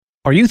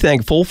Are you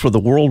thankful for the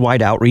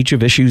worldwide outreach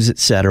of Issues,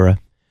 etc.?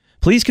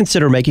 Please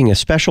consider making a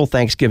special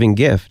Thanksgiving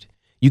gift.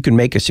 You can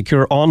make a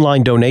secure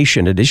online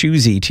donation at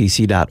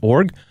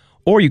issuesetc.org,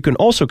 or you can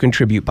also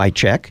contribute by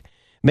check.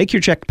 Make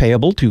your check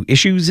payable to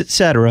Issues,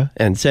 etc.,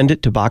 and send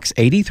it to Box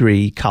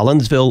 83,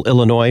 Collinsville,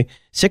 Illinois,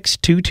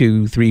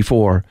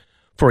 62234.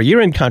 For a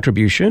year-end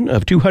contribution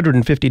of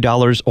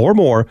 $250 or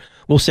more,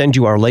 we'll send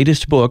you our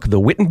latest book, The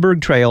Wittenberg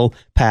Trail,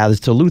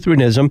 Paths to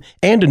Lutheranism,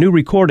 and a new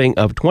recording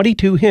of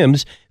 22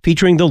 hymns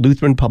featuring the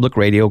Lutheran Public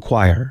Radio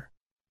Choir.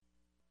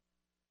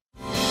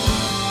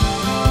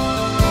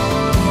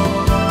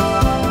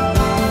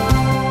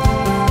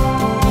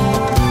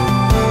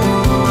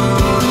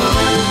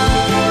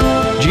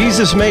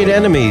 Jesus made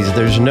enemies,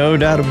 there's no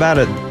doubt about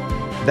it.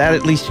 That,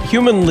 at least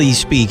humanly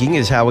speaking,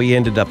 is how he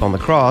ended up on the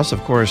cross.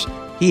 Of course,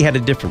 he had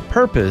a different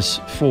purpose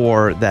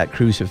for that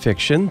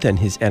crucifixion than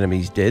his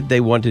enemies did.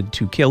 They wanted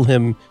to kill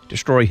him,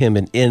 destroy him,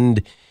 and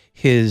end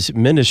his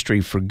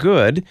ministry for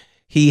good.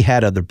 He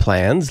had other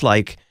plans,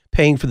 like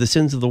paying for the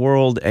sins of the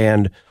world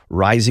and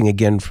rising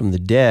again from the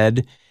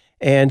dead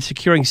and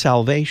securing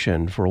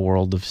salvation for a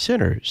world of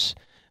sinners.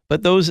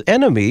 But those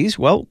enemies,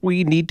 well,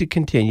 we need to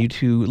continue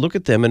to look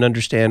at them and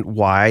understand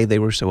why they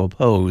were so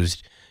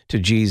opposed to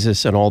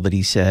Jesus and all that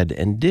he said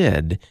and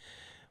did.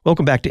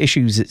 Welcome back to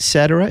Issues,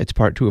 Etc. It's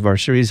part 2 of our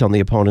series on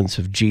the opponents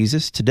of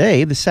Jesus.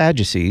 Today, the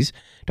Sadducees.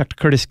 Dr.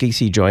 Curtis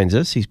Giese joins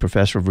us. He's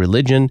professor of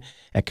religion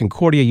at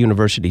Concordia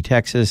University,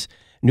 Texas,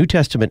 New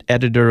Testament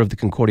editor of the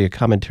Concordia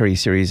Commentary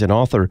series, and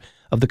author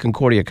of the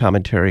Concordia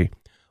Commentary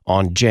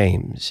on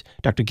James.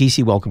 Dr.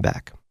 Giese, welcome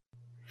back.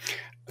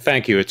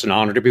 Thank you. It's an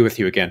honor to be with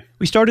you again.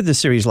 We started this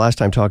series last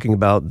time talking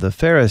about the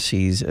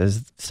Pharisees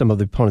as some of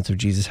the opponents of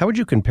Jesus. How would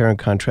you compare and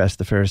contrast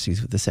the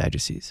Pharisees with the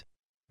Sadducees?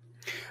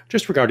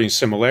 Just regarding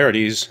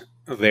similarities,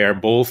 they are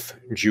both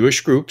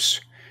Jewish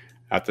groups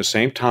at the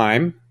same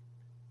time,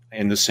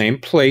 in the same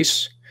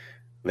place.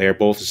 They are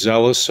both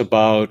zealous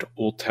about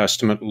Old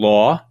Testament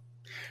law.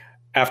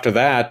 After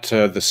that,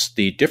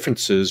 the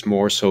differences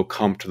more so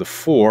come to the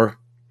fore.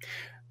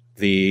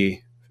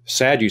 The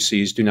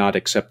Sadducees do not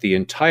accept the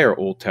entire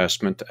Old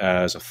Testament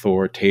as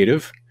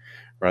authoritative.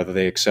 Rather,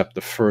 they accept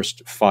the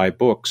first 5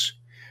 books,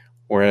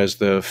 whereas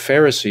the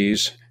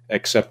Pharisees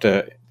accept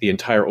the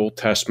entire Old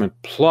Testament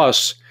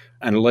plus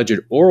an alleged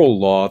oral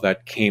law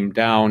that came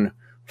down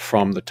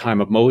from the time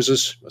of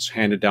Moses, was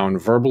handed down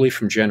verbally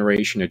from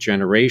generation to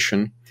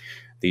generation.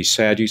 The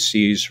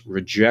Sadducees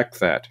reject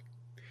that.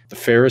 The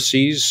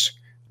Pharisees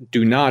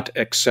do not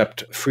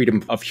accept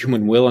freedom of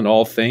human will in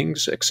all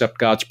things, accept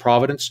God's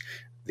providence.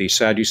 The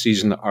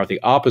Sadducees are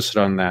the opposite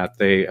on that.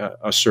 They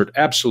assert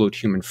absolute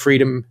human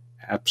freedom,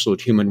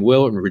 absolute human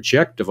will, and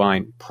reject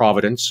divine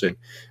providence in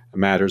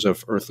matters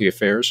of earthly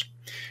affairs.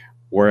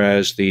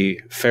 Whereas the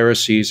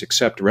Pharisees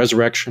accept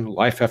resurrection,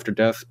 life after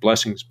death,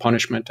 blessings,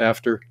 punishment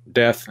after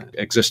death,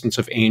 existence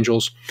of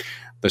angels,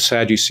 the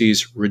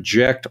Sadducees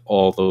reject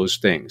all those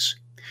things.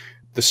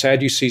 The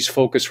Sadducees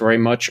focus very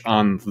much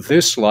on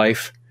this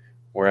life,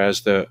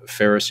 whereas the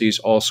Pharisees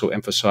also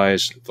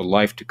emphasize the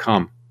life to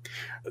come.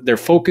 Their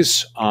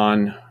focus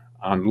on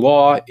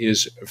law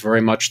is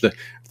very much the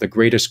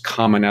greatest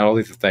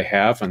commonality that they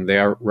have, and they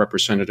are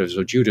representatives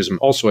of Judaism.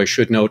 Also, I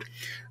should note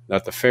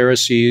that the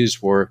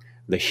Pharisees were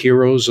the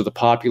heroes of the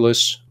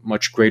populace,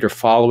 much greater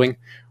following,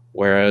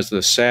 whereas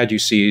the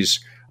Sadducees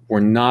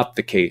were not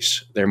the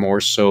case. They're more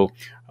so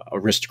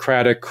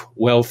aristocratic,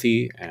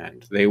 wealthy,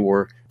 and they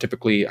were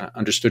typically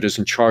understood as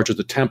in charge of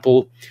the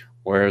temple,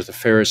 whereas the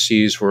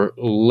Pharisees were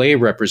lay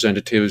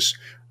representatives,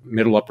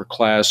 middle upper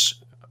class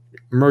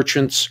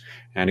merchants,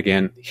 and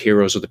again,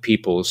 heroes of the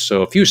people.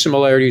 So a few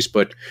similarities,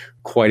 but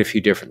quite a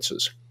few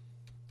differences.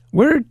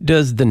 Where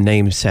does the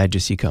name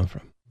Sadducee come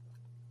from?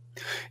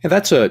 And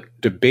that's a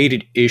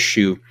debated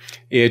issue.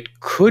 It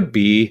could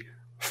be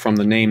from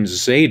the name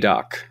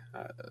Zadok,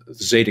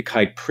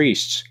 Zadokite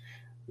priests.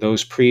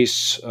 Those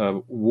priests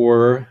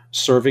were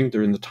serving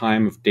during the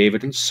time of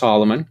David and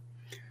Solomon,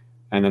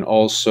 and then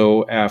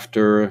also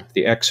after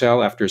the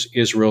exile, after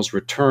Israel's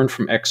return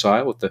from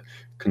exile with the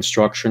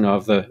construction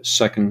of the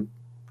Second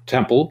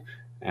Temple,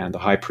 and the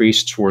high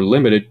priests were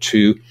limited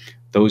to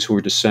those who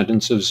were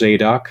descendants of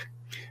Zadok.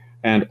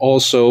 And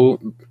also,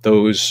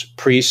 those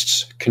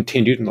priests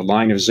continued in the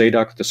line of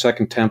Zadok at the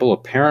Second Temple,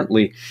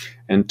 apparently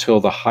until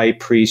the high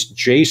priest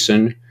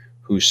Jason,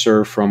 who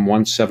served from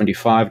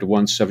 175 to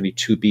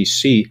 172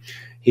 BC,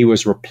 he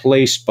was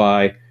replaced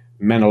by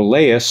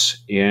Menelaus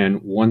in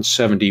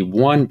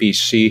 171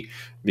 BC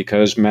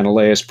because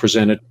Menelaus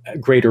presented a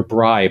greater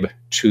bribe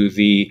to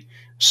the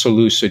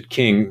Seleucid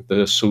king.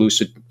 The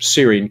Seleucid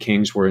Syrian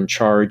kings were in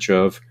charge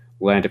of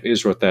the land of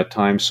Israel at that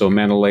time, so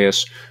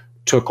Menelaus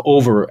took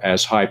over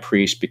as high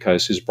priest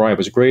because his bribe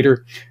was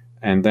greater.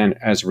 And then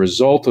as a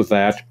result of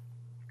that,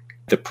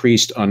 the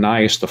priest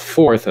Onias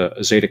IV, a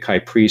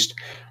Zadokite priest,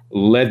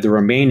 led the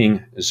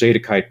remaining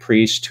Zadokite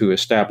priests to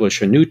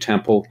establish a new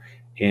temple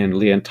in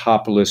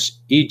Leontopolis,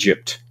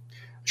 Egypt.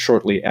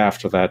 Shortly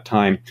after that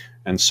time,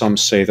 and some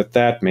say that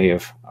that may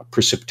have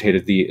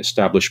precipitated the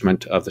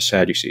establishment of the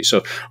Sadducees.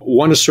 So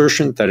one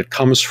assertion that it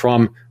comes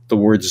from the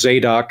word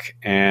Zadok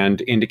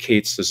and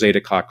indicates the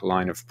Zadok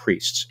line of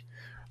priests.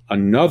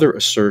 Another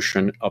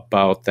assertion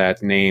about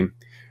that name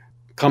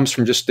comes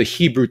from just the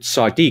Hebrew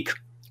tzaddik,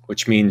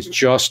 which means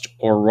just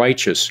or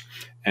righteous,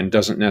 and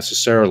doesn't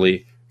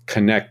necessarily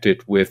connect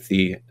it with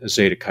the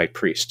Zadokite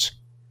priests.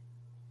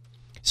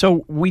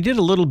 So we did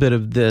a little bit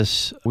of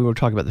this. We were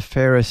talking about the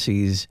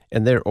Pharisees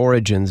and their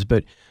origins,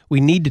 but we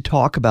need to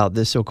talk about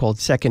this so-called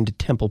Second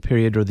Temple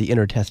period or the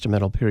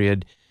intertestamental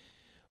period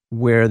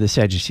where the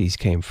Sadducees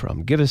came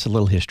from. Give us a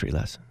little history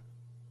lesson.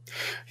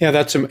 Yeah,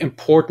 that's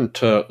important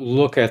to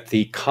look at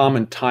the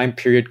common time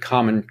period,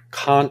 common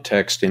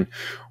context in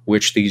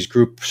which these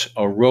groups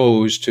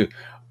arose to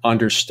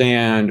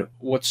understand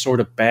what sort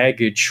of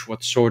baggage,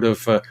 what sort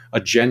of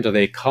agenda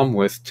they come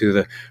with to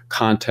the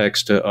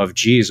context of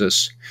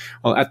Jesus.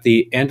 Well, at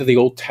the end of the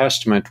Old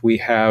Testament, we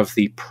have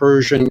the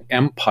Persian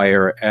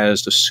Empire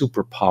as the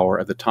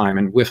superpower at the time,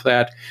 and with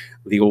that,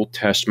 the Old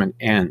Testament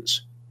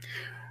ends.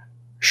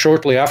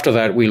 Shortly after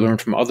that, we learn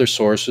from other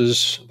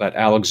sources that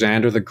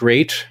Alexander the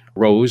Great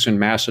rose in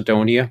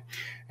Macedonia,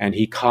 and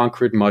he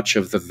conquered much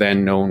of the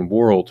then known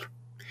world.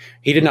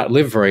 He did not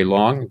live very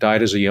long,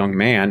 died as a young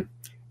man,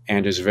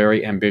 and his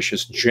very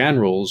ambitious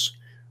generals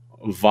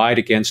vied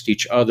against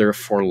each other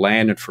for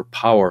land and for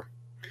power.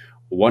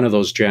 One of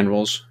those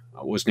generals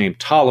was named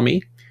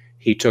Ptolemy.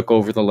 He took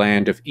over the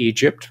land of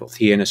Egypt, both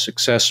he and his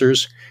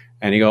successors,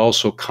 and he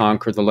also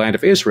conquered the land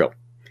of Israel.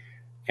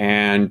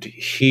 And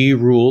he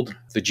ruled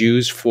the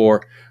Jews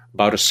for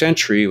about a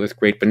century with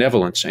great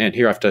benevolence. And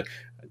here I have to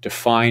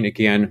define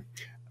again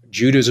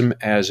Judaism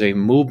as a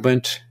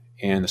movement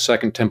in the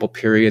Second Temple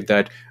period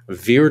that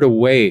veered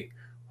away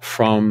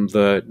from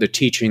the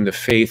teaching, the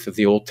faith of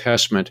the Old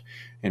Testament,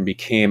 and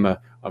became a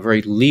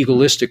very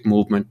legalistic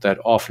movement that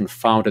often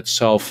found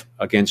itself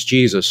against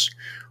Jesus,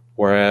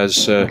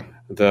 whereas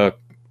the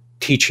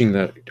teaching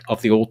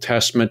of the Old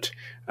Testament,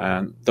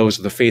 those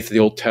of the faith of the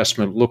Old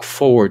Testament, look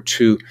forward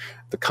to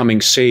the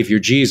coming Savior,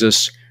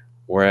 Jesus,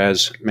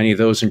 whereas many of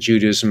those in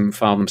Judaism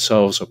found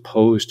themselves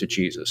opposed to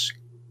Jesus.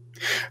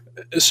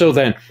 So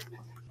then,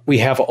 we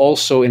have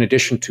also, in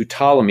addition to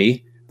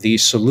Ptolemy, the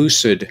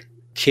Seleucid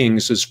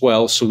kings as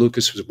well.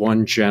 Seleucus was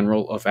one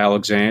general of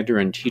Alexander,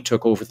 and he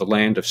took over the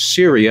land of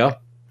Syria.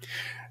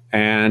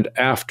 And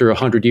after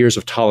 100 years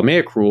of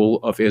Ptolemaic rule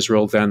of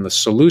Israel, then the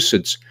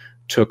Seleucids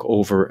took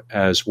over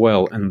as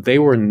well. And they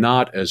were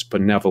not as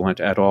benevolent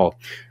at all.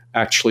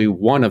 Actually,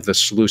 one of the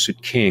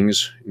Seleucid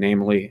kings,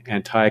 namely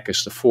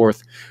Antiochus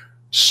IV,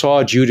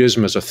 saw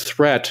Judaism as a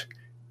threat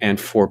and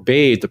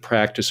forbade the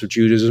practice of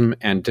Judaism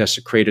and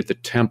desecrated the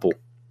temple.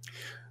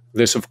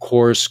 This, of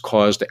course,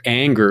 caused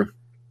anger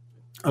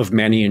of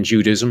many in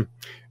Judaism,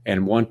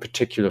 and one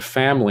particular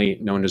family,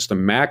 known as the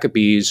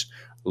Maccabees,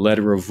 led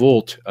a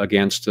revolt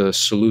against the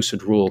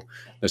Seleucid rule.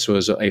 This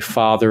was a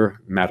father,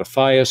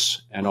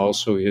 Mattathias, and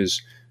also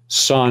his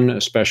son,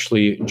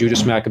 especially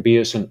Judas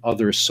Maccabeus, and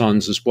other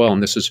sons as well.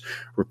 And this is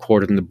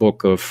recorded in the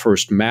book of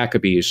First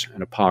Maccabees,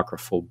 an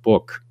apocryphal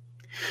book.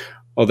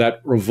 Well,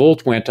 that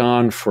revolt went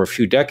on for a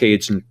few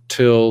decades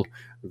until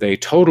they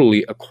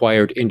totally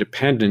acquired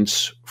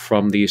independence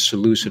from the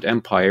Seleucid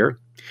Empire.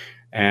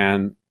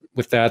 And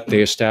with that,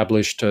 they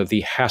established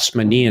the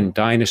Hasmonean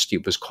dynasty,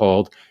 it was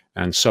called,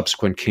 and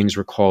subsequent kings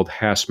were called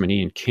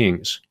Hasmonean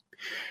kings.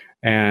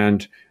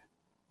 And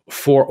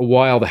for a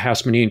while, the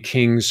Hasmonean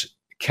kings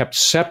kept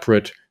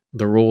separate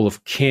the role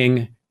of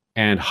king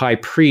and high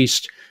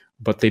priest,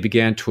 but they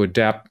began to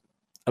adapt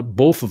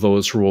both of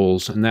those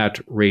roles, and that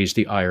raised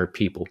the ire of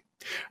people.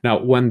 Now,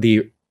 when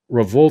the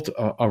revolt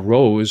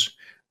arose,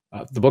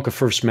 the book of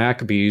First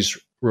Maccabees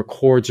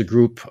records a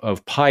group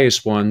of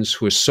pious ones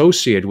who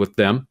associated with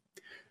them,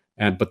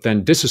 but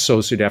then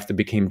disassociated after they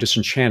became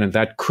disenchanted.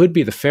 That could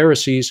be the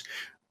Pharisees,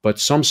 but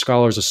some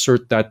scholars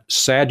assert that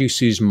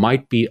Sadducees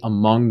might be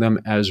among them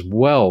as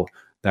well.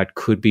 That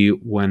could be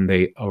when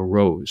they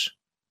arose.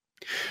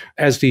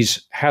 As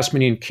these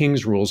Hasmonean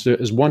kings rules, there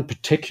is one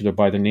particular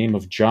by the name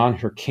of John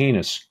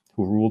Hyrcanus,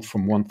 who ruled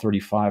from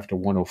 135 to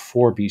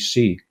 104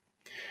 BC.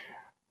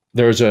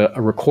 There's a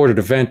recorded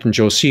event in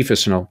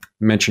Josephus, and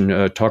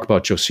I'll talk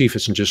about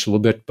Josephus in just a little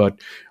bit, but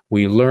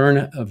we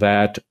learn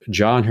that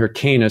John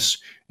Hyrcanus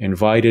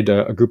invited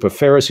a group of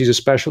Pharisees,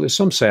 especially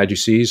some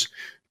Sadducees,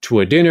 to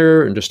a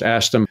dinner and just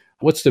asked them,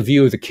 what's the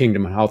view of the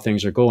kingdom and how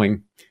things are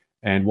going?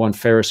 And one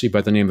Pharisee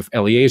by the name of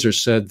Eleazar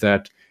said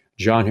that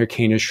John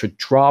Hyrcanus should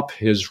drop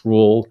his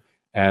role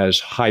as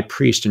high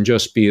priest and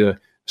just be a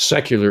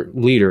secular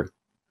leader.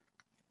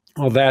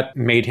 Well, that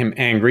made him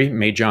angry,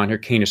 made John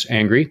Hyrcanus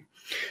angry.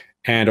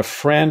 And a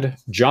friend,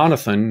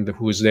 Jonathan,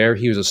 who was there,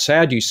 he was a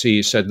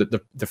Sadducee, said that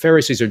the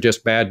Pharisees are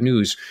just bad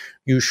news.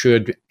 You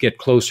should get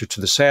closer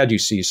to the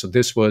Sadducees. So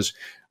this was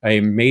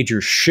a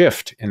major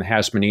shift in the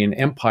Hasmonean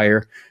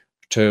Empire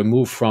to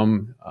move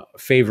from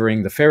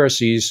favoring the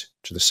Pharisees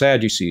to the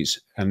Sadducees.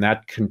 And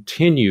that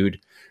continued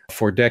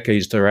for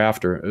decades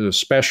thereafter,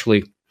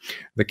 especially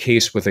the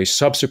case with a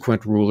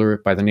subsequent ruler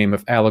by the name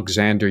of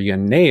Alexander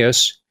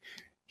Jannaeus.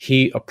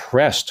 he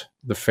oppressed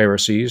the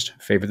Pharisees,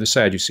 favored the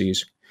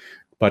Sadducees.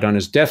 But on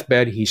his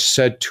deathbed, he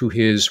said to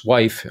his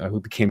wife,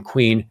 who became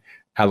queen,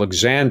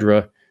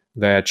 Alexandra,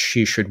 that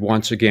she should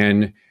once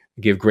again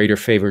give greater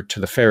favor to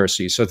the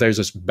Pharisees. So there's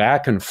this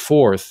back and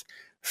forth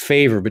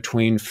favor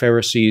between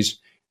Pharisees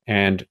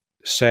and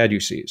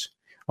Sadducees.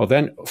 Well,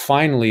 then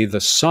finally, the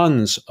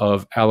sons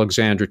of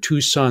Alexander,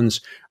 two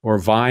sons, were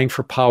vying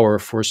for power,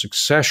 for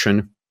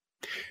succession,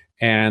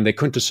 and they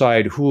couldn't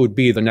decide who would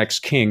be the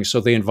next king.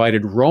 So they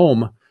invited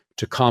Rome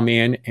to come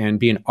in and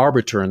be an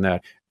arbiter in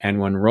that. And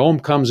when Rome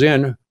comes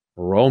in,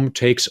 Rome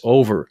takes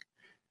over.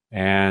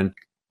 And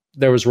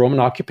there was Roman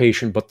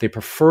occupation, but they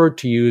preferred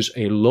to use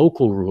a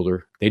local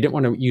ruler. They didn't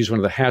want to use one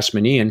of the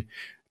Hasmonean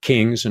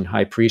kings and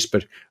high priests,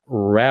 but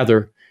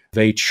rather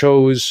they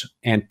chose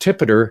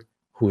Antipater,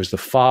 who was the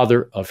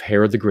father of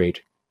Herod the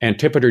Great.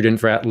 Antipater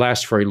didn't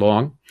last very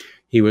long.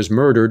 He was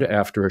murdered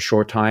after a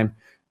short time.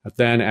 But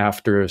then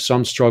after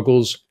some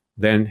struggles,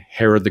 then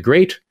Herod the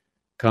Great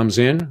comes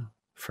in,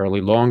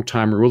 fairly long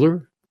time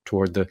ruler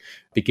toward the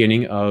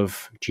beginning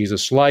of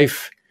Jesus'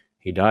 life.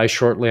 He dies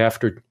shortly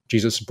after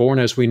Jesus is born,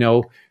 as we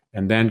know,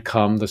 and then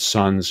come the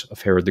sons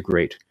of Herod the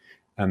Great.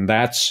 And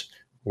that's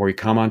where we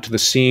come onto the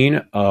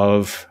scene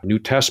of New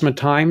Testament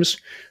times,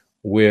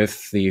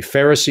 with the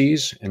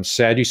Pharisees and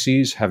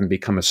Sadducees having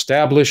become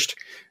established.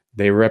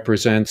 They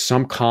represent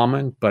some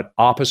common but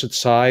opposite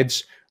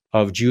sides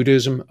of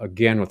Judaism,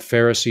 again with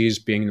Pharisees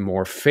being the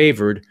more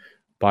favored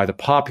by the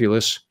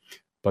populace,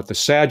 but the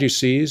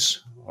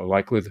Sadducees, or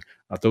likely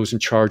those in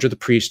charge of the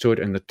priesthood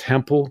and the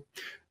temple,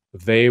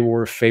 they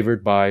were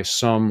favored by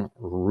some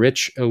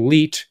rich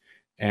elite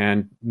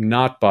and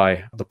not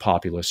by the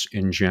populace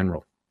in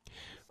general.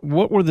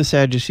 What were the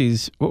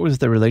Sadducees, what was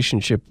their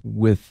relationship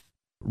with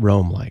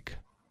Rome like?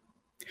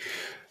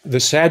 The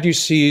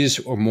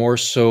Sadducees were more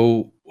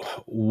so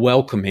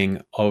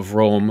welcoming of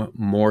Rome,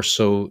 more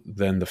so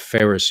than the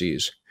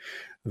Pharisees.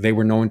 They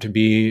were known to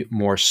be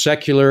more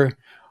secular,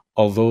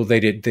 although they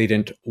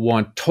didn't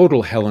want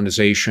total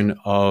Hellenization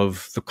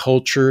of the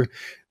culture.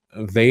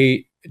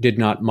 They did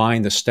not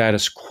mind the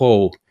status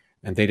quo,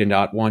 and they did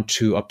not want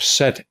to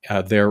upset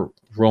their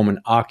Roman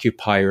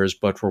occupiers,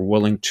 but were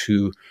willing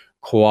to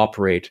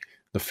cooperate.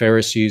 The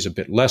Pharisees, a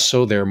bit less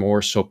so. They're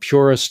more so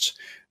purists.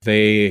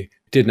 They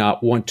did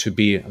not want to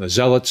be the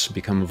zealots,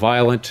 become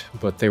violent,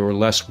 but they were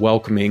less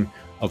welcoming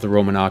of the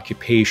Roman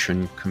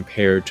occupation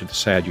compared to the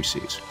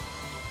Sadducees.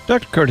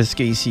 Dr. Curtis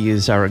Casey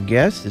is our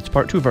guest. It's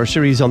part 2 of our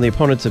series on the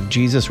opponents of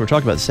Jesus. We're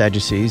talking about the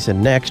Sadducees,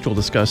 and next we'll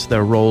discuss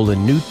their role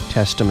in New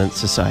Testament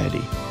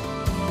society.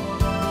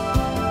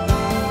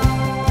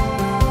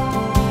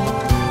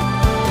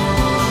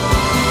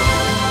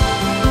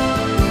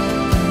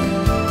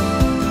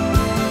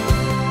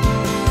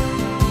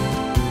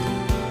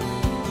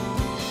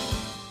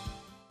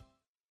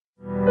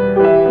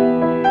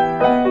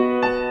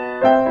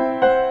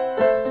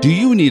 Do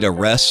you need a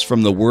rest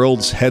from the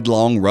world's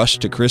headlong rush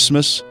to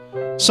Christmas?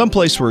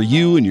 Someplace where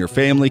you and your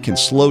family can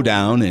slow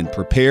down and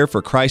prepare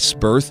for Christ's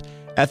birth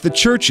at the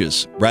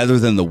church's rather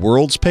than the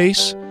world's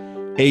pace?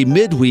 A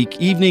midweek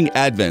evening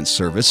Advent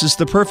service is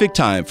the perfect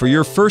time for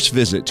your first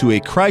visit to a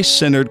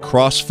Christ-centered,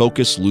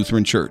 cross-focused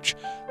Lutheran church.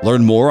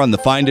 Learn more on the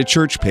Find a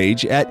Church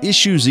page at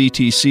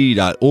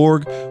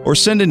issuesetc.org or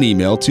send an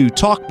email to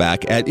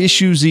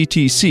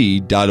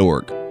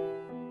talkback@issuesetc.org.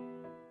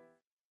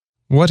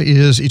 What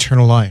is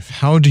eternal life?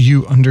 How do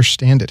you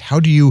understand it? How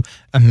do you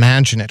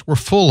imagine it? We're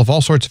full of all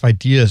sorts of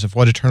ideas of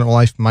what eternal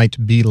life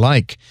might be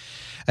like.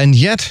 And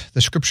yet, the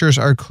Scriptures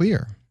are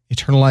clear.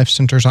 Eternal life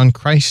centers on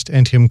Christ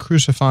and Him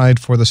crucified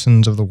for the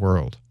sins of the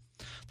world.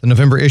 The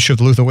November issue of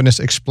the Lutheran Witness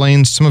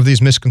explains some of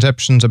these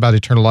misconceptions about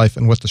eternal life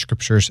and what the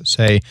Scriptures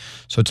say.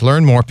 So to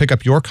learn more, pick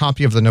up your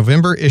copy of the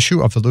November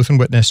issue of the Lutheran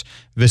Witness.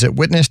 Visit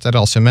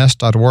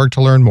witness.lcms.org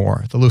to learn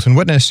more. The Lutheran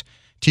Witness,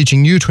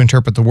 teaching you to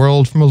interpret the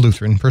world from a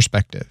Lutheran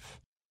perspective.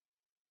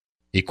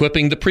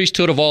 Equipping the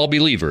priesthood of all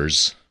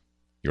believers.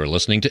 You're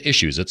listening to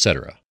Issues,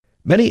 etc.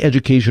 Many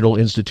educational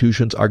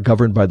institutions are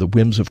governed by the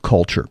whims of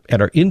culture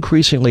and are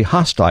increasingly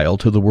hostile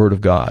to the Word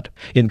of God.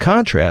 In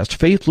contrast,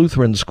 Faith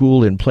Lutheran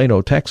School in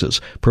Plano, Texas,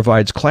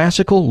 provides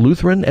classical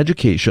Lutheran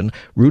education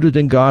rooted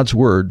in God's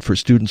Word for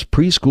students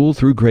preschool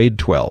through grade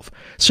 12.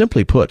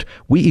 Simply put,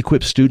 we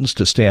equip students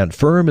to stand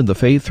firm in the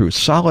faith through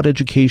solid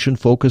education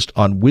focused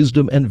on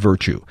wisdom and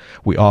virtue.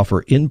 We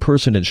offer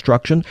in-person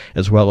instruction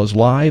as well as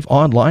live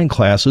online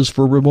classes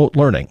for remote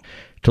learning.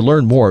 To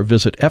learn more,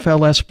 visit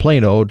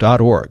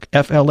flsplano.org,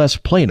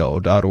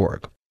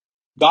 flsplano.org.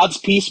 God's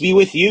peace be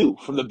with you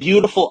from the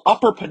beautiful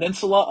Upper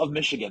Peninsula of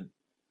Michigan.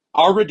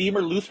 Our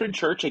Redeemer Lutheran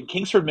Church in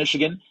Kingsford,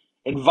 Michigan,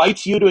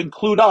 invites you to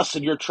include us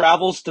in your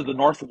travels to the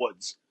North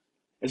Woods.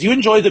 As you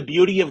enjoy the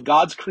beauty of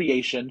God's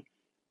creation,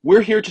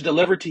 we're here to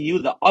deliver to you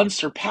the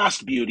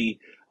unsurpassed beauty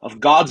of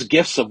God's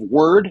gifts of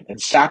word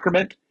and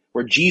sacrament,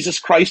 where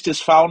Jesus Christ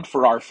is found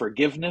for our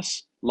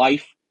forgiveness,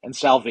 life, and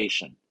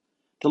salvation.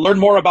 To learn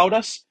more about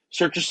us,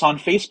 search us on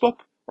Facebook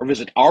or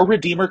visit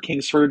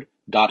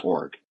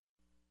ourredeemerkingsford.org.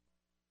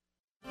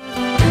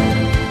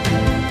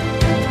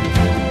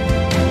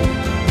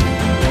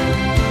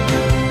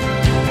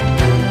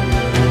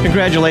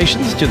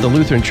 Congratulations to the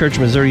Lutheran Church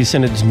Missouri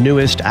Synod's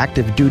newest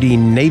active duty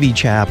Navy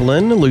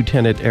chaplain,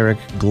 Lieutenant Eric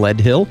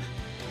Gledhill.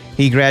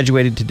 He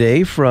graduated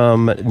today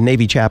from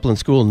Navy Chaplain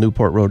School in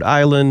Newport, Rhode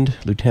Island.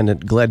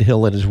 Lieutenant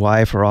Gledhill and his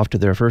wife are off to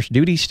their first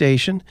duty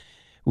station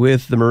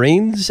with the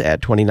Marines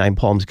at 29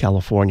 Palms,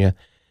 California.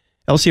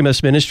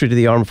 LCMS Ministry to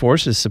the Armed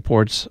Forces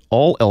supports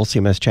all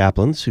LCMS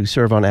chaplains who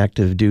serve on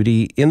active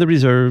duty in the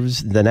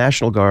reserves, the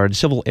National Guard,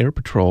 Civil Air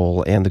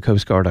Patrol, and the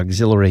Coast Guard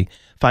Auxiliary.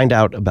 Find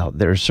out about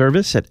their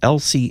service at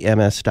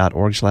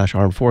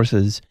lcms.org/armed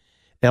forces.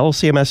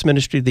 LCMS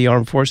Ministry to the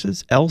Armed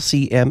Forces,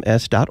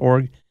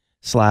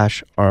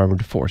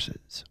 lcms.org/armed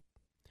forces.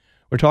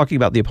 We're talking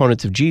about the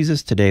opponents of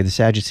Jesus today, the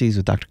Sadducees,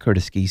 with Dr.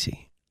 Curtis Giese.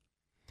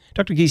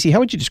 Dr. Giese, how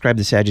would you describe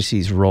the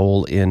Sadducees'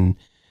 role in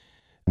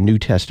New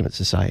Testament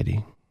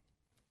society?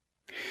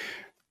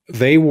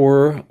 They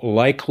were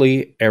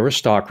likely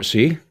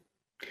aristocracy,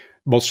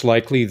 most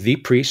likely the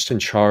priest in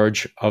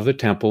charge of the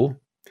temple,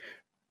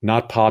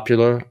 not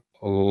popular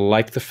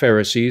like the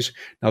Pharisees.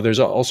 Now, there's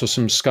also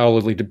some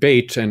scholarly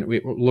debate, and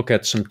we look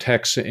at some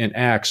texts in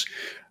Acts.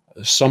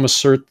 Some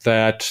assert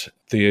that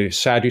the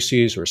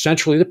Sadducees are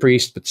essentially the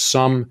priest, but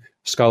some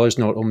scholars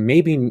note, well,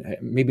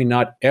 maybe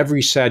not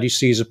every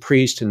Sadducee is a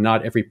priest, and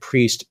not every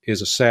priest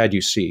is a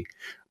Sadducee.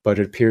 But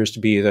it appears to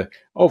be the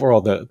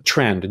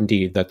trend,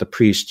 indeed, that the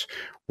priests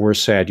were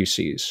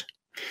Sadducees.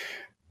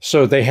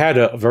 So they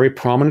had very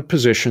prominent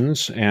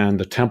positions, and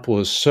the temple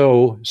is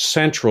so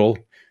central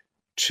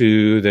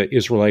to the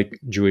Israelite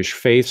Jewish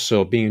faith.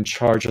 So being in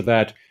charge of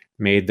that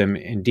made them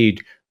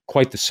indeed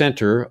quite the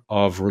center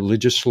of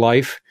religious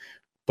life,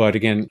 but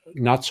again,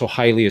 not so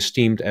highly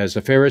esteemed as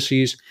the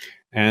Pharisees.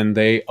 And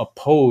they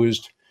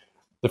opposed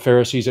the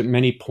Pharisees at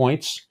many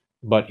points.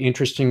 But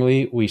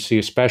interestingly, we see,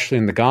 especially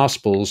in the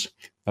Gospels,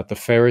 that the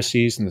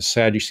Pharisees and the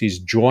Sadducees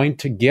joined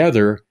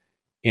together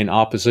in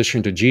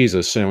opposition to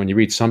Jesus. And when you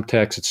read some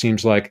texts, it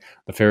seems like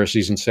the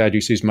Pharisees and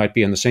Sadducees might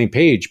be on the same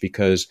page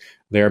because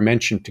they are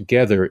mentioned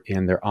together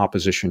in their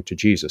opposition to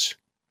Jesus.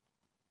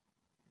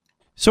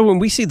 So when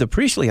we see the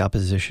priestly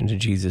opposition to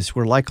Jesus,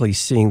 we're likely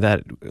seeing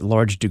that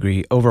large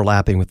degree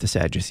overlapping with the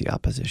Sadducee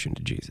opposition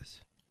to Jesus.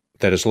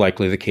 That is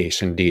likely the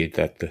case, indeed,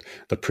 that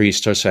the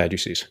priests are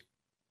Sadducees.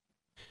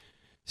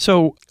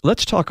 So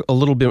let's talk a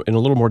little bit in a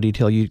little more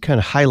detail. You kind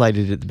of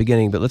highlighted it at the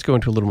beginning, but let's go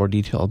into a little more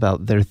detail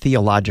about their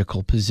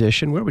theological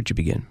position. Where would you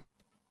begin?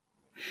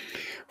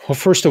 Well,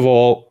 first of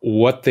all,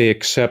 what they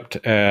accept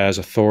as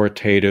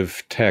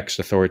authoritative text,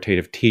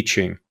 authoritative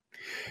teaching.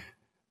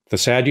 The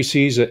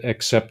Sadducees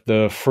accept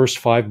the first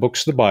 5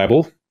 books of the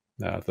Bible,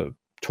 the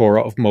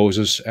Torah of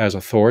Moses, as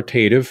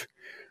authoritative,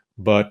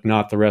 but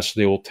not the rest of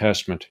the Old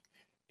Testament.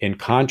 In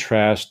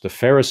contrast, the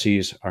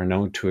Pharisees are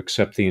known to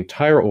accept the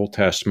entire Old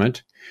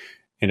Testament.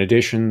 In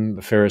addition,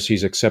 the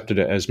Pharisees accepted,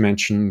 as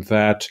mentioned,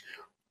 that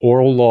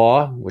oral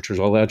law, which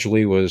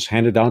allegedly was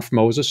handed down from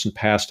Moses and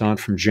passed on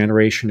from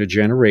generation to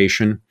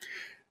generation,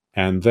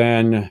 and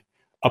then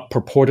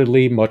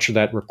purportedly much of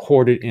that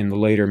recorded in the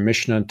later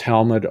Mishnah and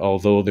Talmud,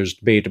 although there's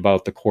debate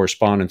about the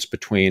correspondence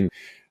between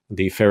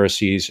the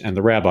Pharisees and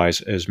the rabbis,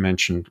 as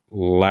mentioned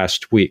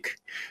last week.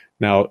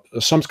 Now,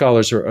 some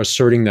scholars are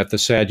asserting that the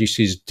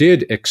Sadducees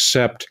did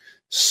accept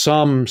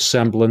some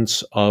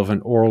semblance of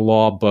an oral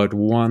law, but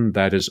one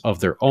that is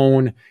of their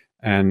own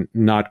and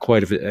not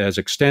quite as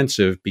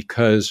extensive,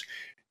 because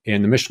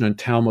in the Mishnah and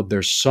Talmud,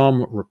 there's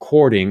some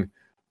recording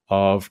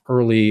of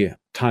early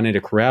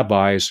Talmudic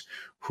rabbis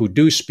who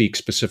do speak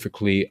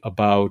specifically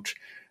about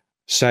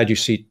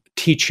Sadducee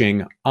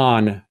teaching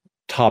on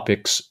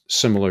topics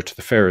similar to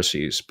the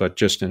Pharisees, but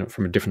just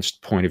from a different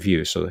point of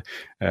view. So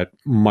that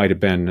might have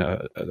been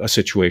a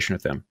situation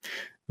with them.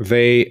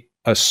 They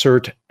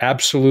assert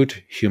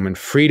absolute human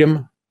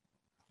freedom,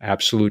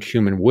 absolute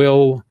human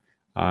will,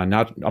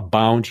 not a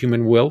bound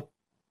human will.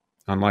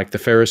 Unlike the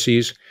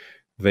Pharisees,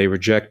 they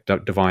reject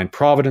divine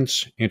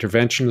providence,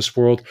 intervention in this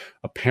world.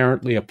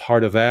 Apparently, a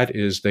part of that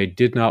is they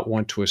did not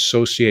want to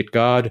associate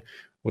God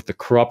with the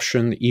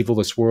corruption, the evil of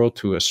this world,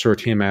 to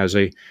assert him as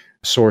a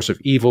source of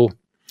evil.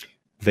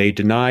 They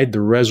denied the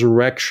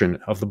resurrection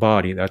of the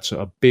body. That's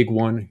a big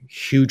one,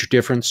 huge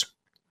difference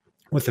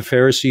with the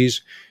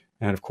Pharisees.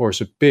 And of course,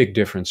 a big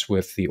difference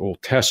with the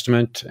Old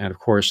Testament, and of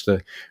course,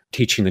 the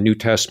teaching the New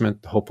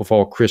Testament, the hope of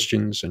all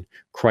Christians, and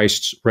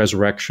Christ's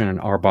resurrection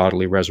and our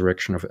bodily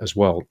resurrection as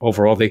well.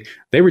 Overall,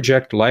 they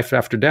reject life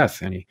after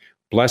death, any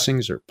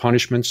blessings or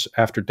punishments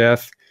after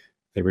death.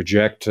 They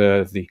reject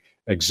the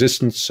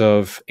existence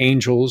of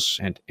angels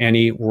and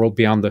any world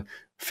beyond the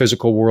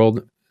physical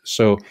world.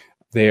 So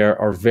they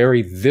are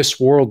very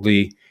this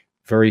worldly,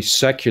 very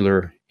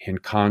secular in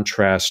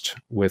contrast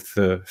with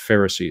the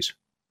Pharisees.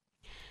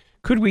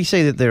 Could we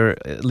say that they're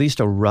at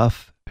least a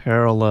rough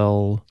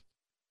parallel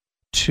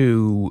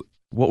to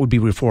what would be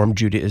Reformed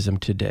Judaism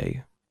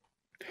today?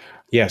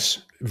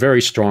 Yes, very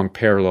strong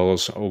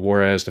parallels,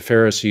 whereas the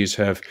Pharisees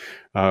have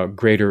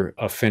greater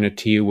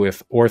affinity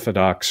with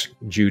Orthodox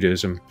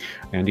Judaism.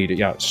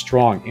 Indeed,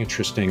 strong,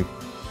 interesting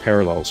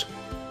parallels.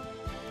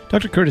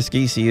 Dr. Curtis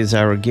Giese is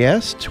our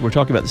guest. We're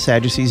talking about the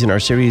Sadducees in our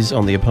series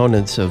on the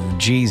opponents of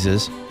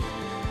Jesus.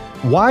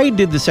 Why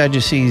did the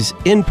Sadducees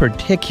in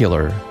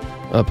particular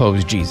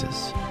oppose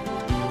Jesus?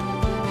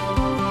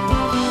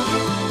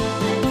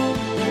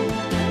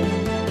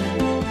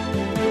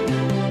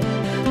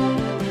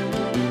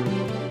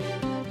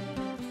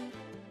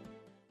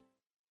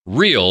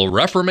 Real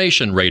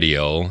Reformation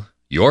Radio.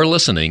 You're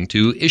listening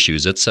to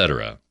Issues,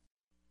 Etc.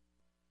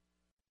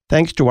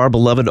 Thanks to our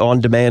beloved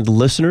on-demand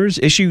listeners,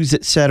 Issues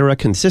Etc.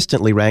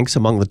 consistently ranks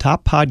among the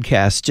top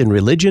podcasts in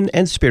religion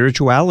and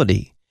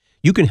spirituality.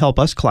 You can help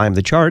us climb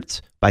the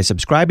charts by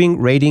subscribing,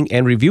 rating,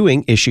 and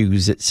reviewing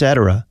Issues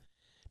Etc.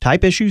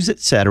 Type Issues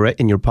Etc.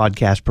 in your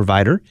podcast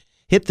provider,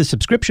 hit the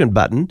subscription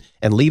button,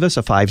 and leave us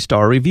a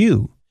 5-star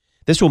review.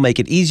 This will make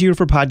it easier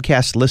for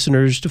podcast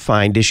listeners to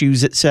find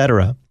Issues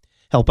Etc.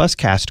 Help us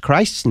cast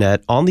Christ's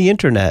net on the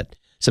internet.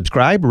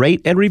 Subscribe,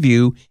 rate, and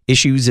review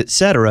Issues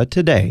Etc.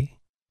 today.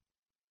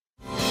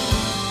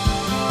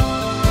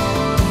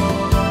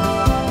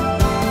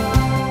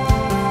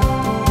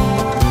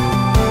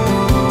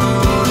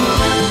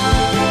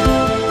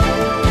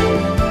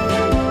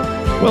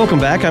 Welcome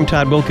back. I'm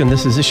Todd Wilken.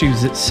 This is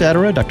Issues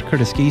Etc. Dr.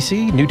 Curtis Giese,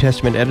 New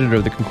Testament editor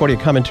of the Concordia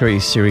Commentary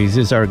series,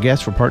 is our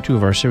guest for part 2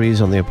 of our series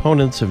on the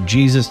opponents of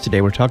Jesus.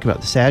 Today we're talking about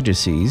the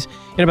Sadducees.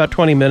 In about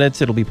 20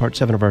 minutes, it'll be part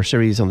 7 of our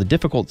series on the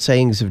difficult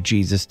sayings of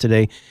Jesus.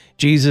 Today,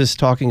 Jesus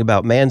talking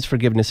about man's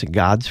forgiveness and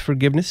God's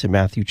forgiveness in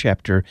Matthew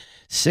chapter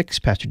 6.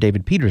 Pastor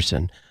David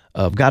Peterson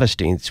of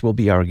Gottesdienst will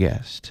be our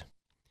guest.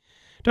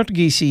 Dr.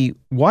 Giese,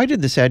 why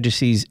did the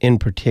Sadducees in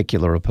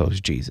particular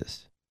oppose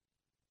Jesus?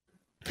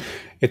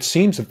 It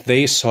seems that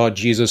they saw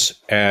Jesus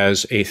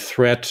as a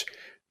threat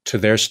to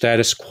their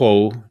status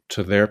quo,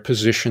 to their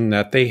position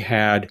that they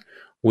had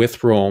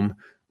with Rome,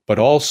 but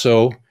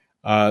also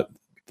the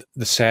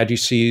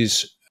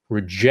Sadducees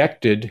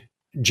rejected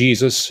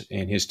Jesus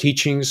and his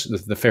teachings,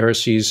 the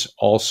Pharisees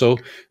also,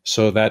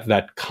 so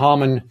that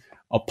common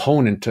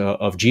opponent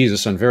of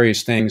Jesus on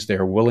various things,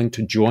 they're willing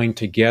to join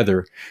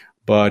together.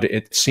 But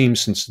it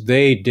seems since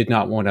they did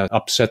not want to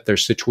upset their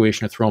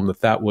situation with Rome,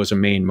 that was a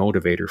main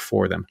motivator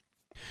for them.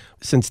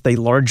 Since they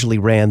largely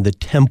ran the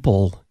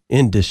temple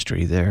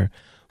industry there,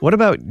 what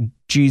about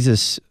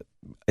Jesus,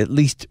 at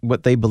least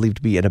what they believed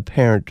to be an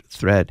apparent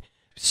threat,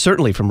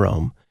 certainly from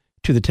Rome,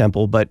 to the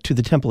temple, but to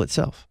the temple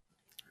itself?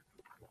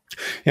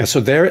 Yeah,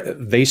 so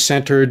they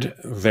centered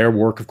their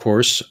work, of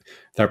course,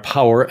 their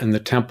power in the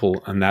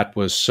temple, and that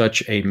was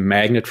such a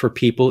magnet for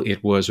people.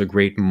 It was a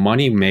great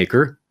money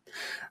maker.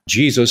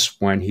 Jesus,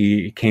 when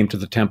he came to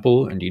the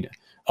temple and he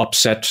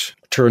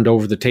turned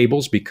over the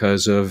tables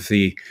because of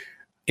the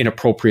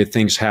inappropriate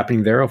things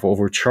happening there of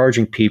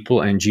overcharging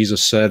people, and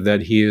Jesus said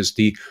that he is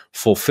the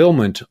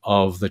fulfillment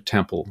of the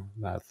temple,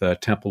 that the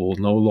temple will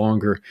no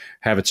longer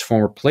have its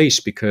former place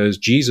because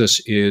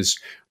Jesus is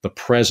the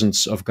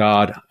presence of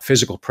God,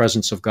 physical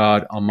presence of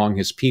God among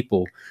his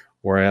people,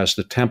 whereas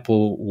the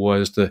temple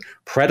was the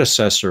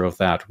predecessor of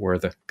that, where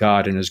the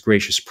God in his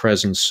gracious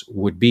presence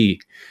would be.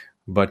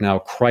 But now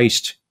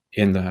Christ,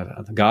 in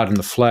the God in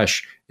the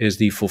flesh, is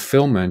the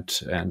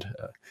fulfillment and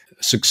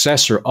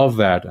successor of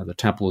that, and the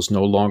temple is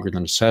no longer the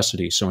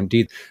necessity. So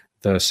indeed,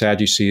 the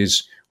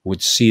Sadducees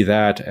would see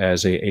that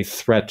as a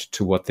threat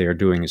to what they are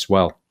doing as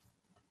well.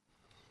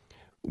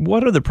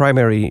 What are the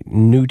primary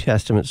New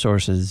Testament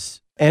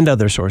sources and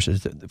other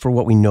sources for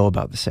what we know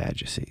about the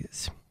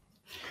Sadducees?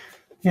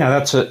 Yeah,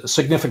 that's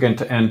significant,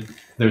 and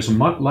there's a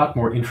lot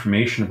more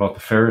information about the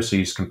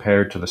Pharisees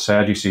compared to the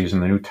Sadducees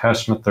in the New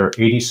Testament. There are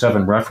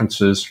 87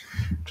 references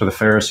to the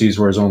Pharisees,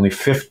 whereas only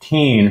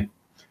 15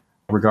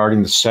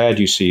 regarding the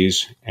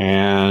Sadducees.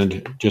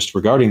 And just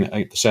regarding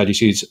the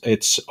Sadducees,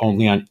 it's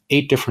only on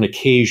 8 different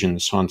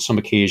occasions. So on some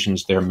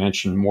occasions, they're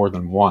mentioned more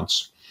than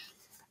once.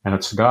 And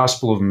it's the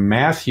Gospel of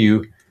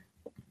Matthew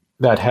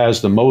that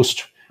has the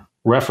most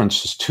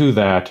references to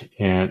that.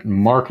 And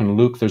Mark and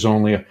Luke, there's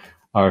only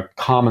a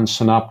common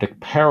synoptic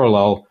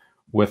parallel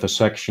with a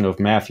section of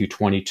Matthew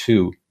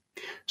 22.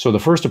 So the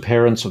first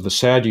appearance of the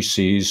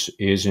Sadducees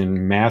is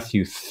in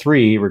Matthew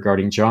 3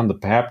 regarding John the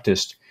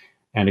Baptist.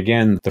 And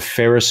again, the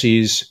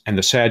Pharisees and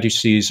the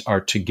Sadducees are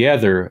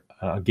together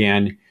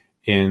again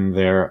in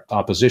their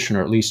opposition,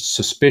 or at least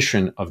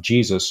suspicion, of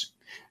Jesus.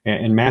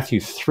 In Matthew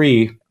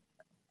 3,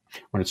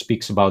 when it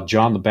speaks about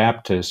John the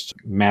Baptist,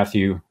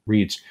 Matthew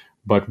reads,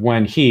 "But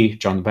when he,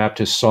 John the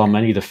Baptist, saw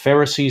many of the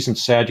Pharisees and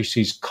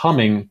Sadducees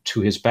coming to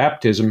his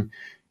baptism,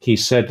 he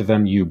said to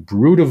them, 'You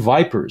brood of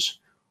vipers,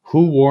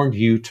 who warned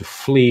you to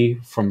flee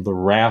from the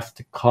wrath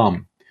to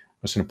come?'" I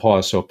was going to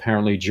pause. So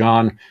apparently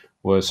John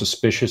was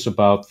suspicious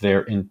about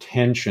their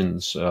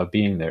intentions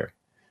being there.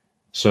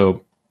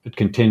 So it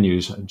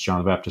continues, John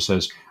the Baptist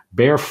says,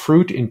 "Bear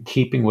fruit in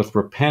keeping with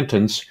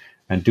repentance,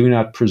 and do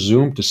not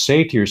presume to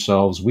say to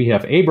yourselves, 'We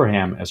have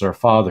Abraham as our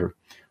father.'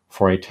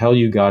 For I tell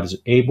you, God is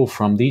able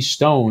from these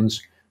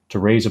stones to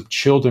raise up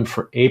children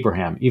for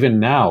Abraham. Even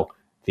now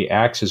the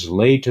axe is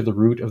laid to the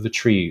root of the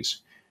trees.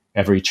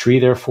 Every tree,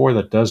 therefore,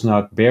 that does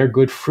not bear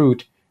good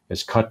fruit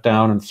is cut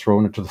down and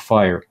thrown into the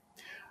fire."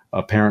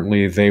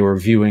 Apparently, they were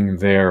viewing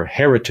their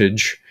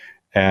heritage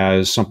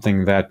as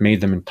something that made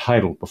them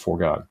entitled before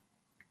God.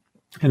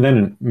 And then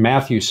in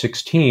Matthew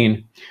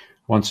 16,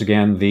 once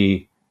again,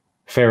 the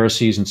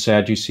Pharisees and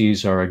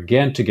Sadducees are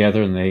again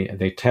together, and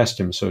they test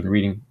him. So in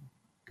reading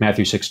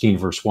Matthew 16,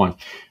 verse 1,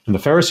 and the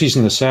Pharisees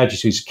and the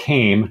Sadducees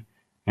came,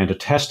 and to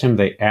test him,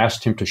 they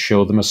asked him to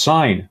show them a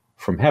sign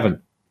from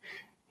heaven.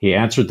 He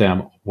answered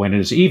them, when it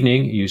is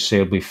evening, you say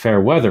it will be fair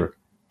weather,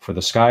 for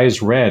the sky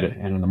is red,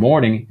 and in the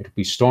morning it will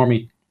be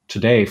stormy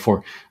today,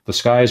 for the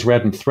sky is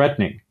red and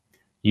threatening.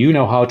 You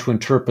know how to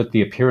interpret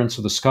the appearance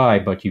of the sky,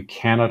 but you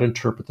cannot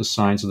interpret the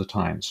signs of the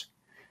times.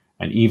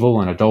 An evil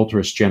and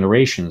adulterous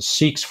generation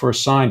seeks for a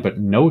sign, but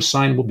no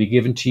sign will be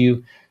given to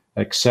you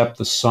except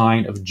the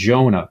sign of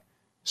Jonah.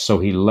 So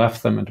he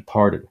left them and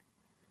departed.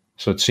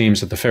 So it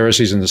seems that the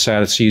Pharisees and the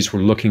Sadducees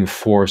were looking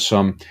for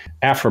some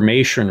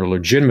affirmation or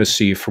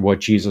legitimacy for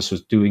what Jesus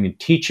was doing and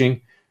teaching,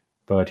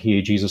 but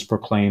Jesus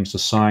proclaims the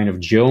sign of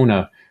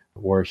Jonah,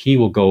 where he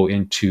will go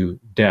into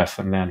death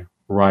and then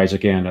rise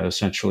again,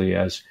 essentially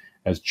as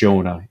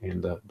Jonah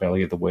in the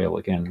belly of the whale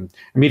again.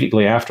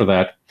 Immediately after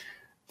that,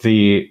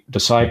 the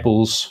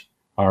disciples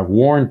are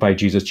warned by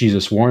Jesus.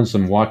 Jesus warns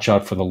them, watch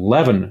out for the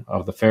leaven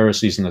of the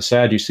Pharisees and the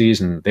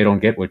Sadducees, and they don't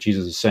get what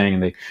Jesus is saying,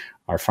 and they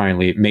are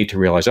finally made to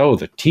realize,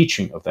 the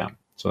teaching of them.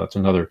 So that's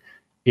another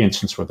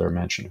instance where they're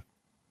mentioned.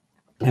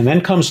 And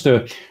then comes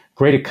the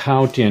great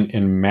account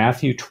in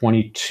Matthew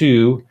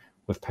 22,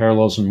 with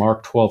parallels in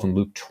Mark 12 and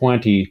Luke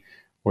 20,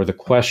 where the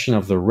question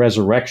of the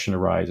resurrection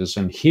arises.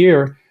 And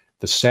here,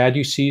 the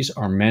Sadducees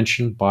are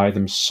mentioned by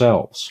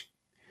themselves.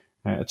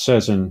 It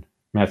says in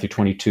Matthew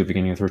 22,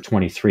 beginning with verse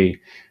 23,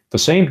 the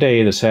same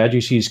day the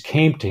Sadducees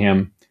came to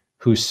him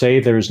who say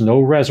there is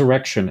no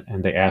resurrection,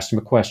 and they asked him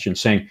a question,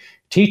 saying,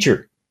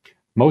 Teacher,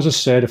 Moses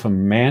said if a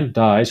man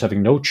dies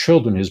having no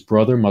children, his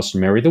brother must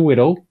marry the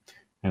widow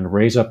and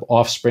raise up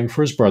offspring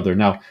for his brother.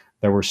 Now,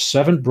 there were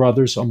 7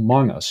 brothers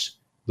among us.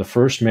 The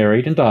first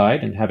married and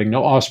died, and having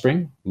no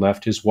offspring,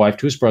 left his wife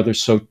to his brother.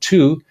 So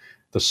too,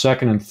 the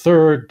second and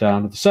third,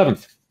 down to the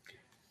 7th.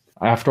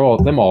 After all,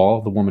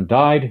 the woman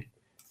died,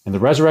 and the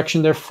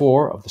resurrection,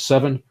 therefore, of the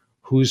 7,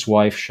 whose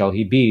wife shall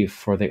he be?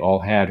 For they all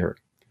had her.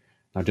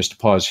 Now, just to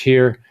pause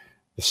here,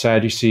 the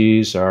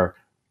Sadducees are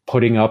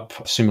putting up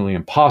a seemingly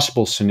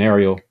impossible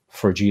scenario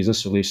for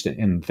Jesus, at least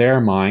in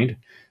their mind.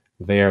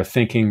 They are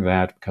thinking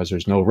that because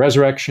there's no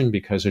resurrection,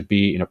 because it'd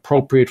be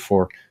inappropriate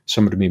for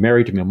someone to be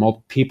married to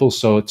multiple people,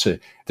 so this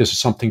is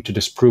something to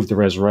disprove the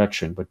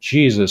resurrection. But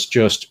Jesus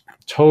just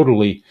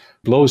totally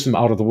blows them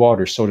out of the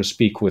water, so to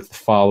speak, with the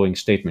following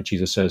statement.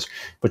 Jesus says,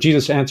 but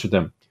Jesus answered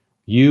them,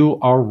 you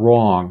are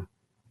wrong,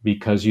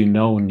 because you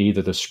know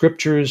neither the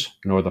Scriptures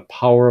nor the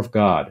power of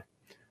God.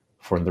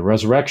 For in the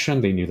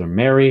resurrection they neither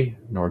marry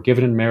nor are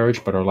given in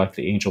marriage, but are like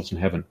the angels in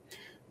heaven.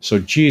 So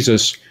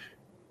Jesus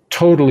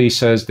totally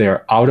says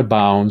they're out of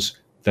bounds,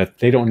 that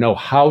they don't know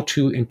how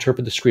to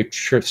interpret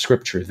the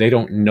scripture. They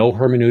don't know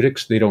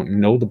hermeneutics. They don't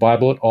know the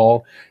Bible at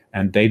all,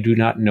 and they do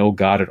not know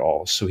God at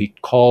all. So he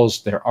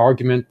calls their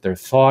argument, their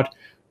thought,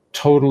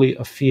 totally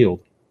afield.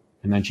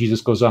 And then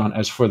Jesus goes on,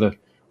 as for the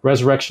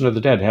resurrection of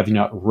the dead, have you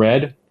not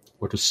read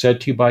what was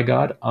said to you by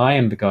God? I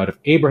am the God of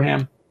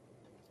Abraham,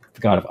 the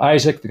God of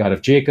Isaac, the God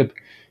of Jacob.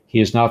 He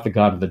is not the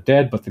God of the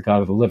dead, but the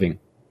God of the living.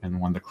 And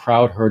when the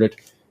crowd heard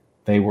it,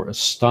 they were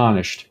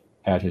astonished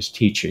at his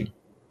teaching.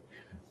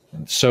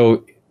 And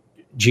so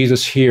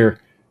Jesus here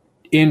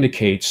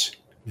indicates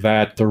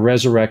that the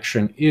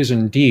resurrection is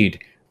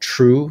indeed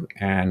true,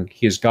 and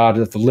he is God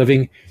of the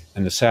living,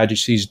 and the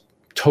Sadducees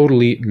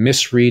totally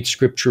misread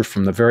Scripture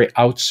from the very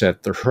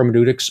outset. Their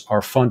hermeneutics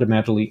are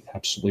fundamentally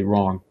absolutely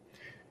wrong.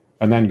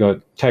 And then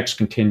the text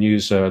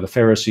continues, the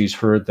Pharisees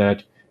heard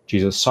that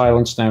Jesus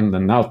silenced them,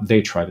 and now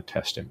they try to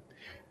test him.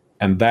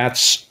 And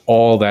that's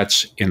all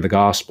that's in the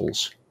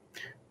Gospels.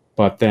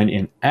 But then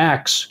in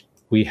Acts,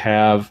 we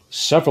have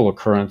several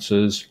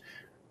occurrences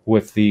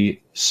with the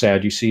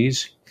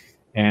Sadducees.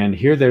 And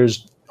here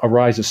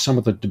arises some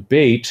of the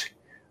debate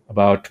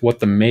about what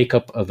the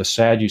makeup of the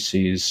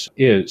Sadducees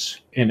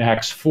is. In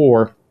Acts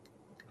 4,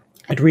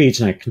 it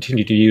reads, and I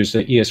continue to use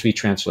the ESV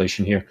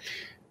translation here,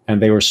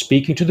 and they were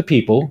speaking to the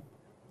people,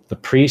 the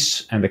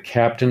priests and the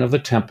captain of the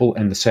temple,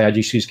 and the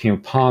Sadducees came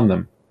upon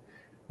them.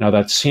 Now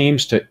that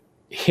seems to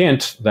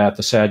hint that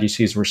the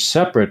Sadducees were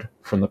separate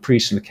from the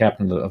priests and the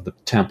captain of the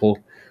temple,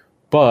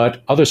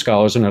 but other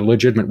scholars, in a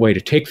legitimate way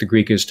to take the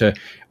Greek, is to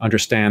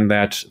understand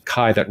that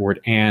that word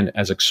and,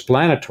 as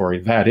explanatory,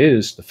 that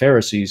is, the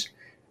Pharisees,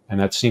 and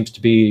that seems to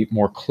be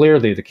more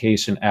clearly the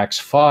case in Acts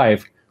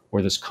 5,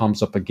 where this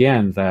comes up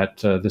again, that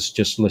this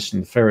just listing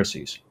the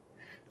Pharisees.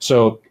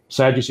 So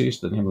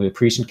Sadducees, namely the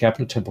priests and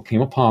captain of the temple,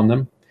 came upon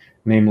them,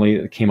 namely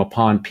it came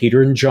upon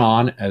Peter and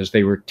John as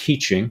they were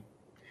teaching,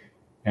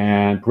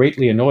 and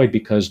greatly annoyed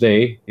because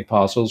they, the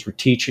apostles, were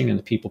teaching and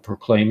the people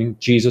proclaiming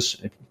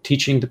Jesus,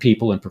 teaching the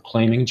people and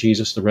proclaiming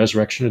Jesus, the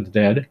resurrection of the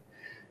dead.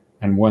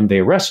 And when they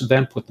arrested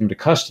them, put them to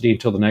custody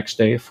until the next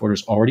day, for it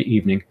was already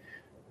evening.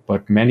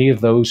 But many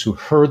of those who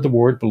heard the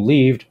word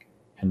believed,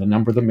 and the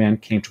number of the men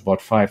came to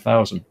about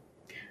 5,000.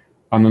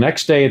 On the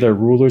next day, their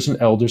rulers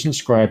and elders and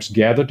scribes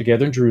gathered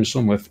together in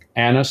Jerusalem with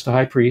Annas the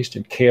high priest,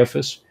 and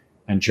Caiaphas,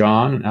 and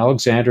John, and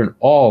Alexander, and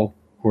all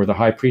who were the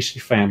high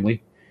priestly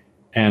family.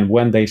 And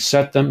when they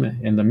set them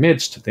in the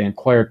midst, they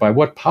inquired, by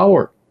what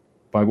power,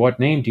 by what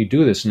name do you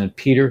do this? And then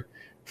Peter,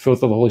 filled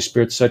with the Holy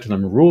Spirit, said to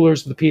them,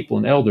 rulers of the people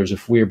and elders,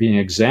 if we are being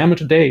examined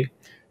today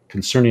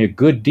concerning a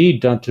good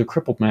deed done to a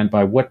crippled man,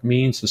 by what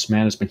means this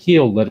man has been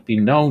healed, let it be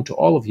known to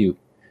all of you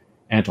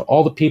and to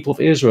all the people of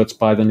Israel, it's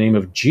by the name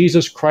of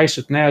Jesus Christ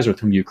of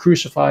Nazareth, whom you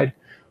crucified,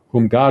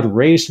 whom God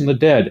raised from the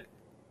dead.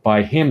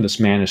 By him this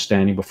man is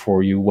standing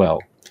before you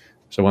well.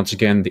 So once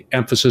again, the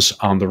emphasis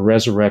on the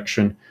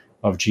resurrection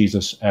of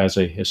Jesus as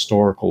a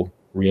historical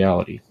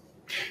reality.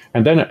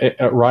 And then it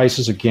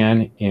rises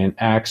again in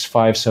Acts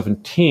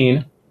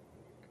 5:17,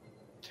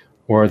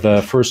 where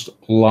the first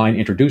line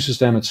introduces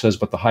them. It says,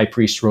 but the high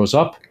priest rose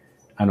up,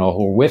 and all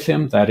who were with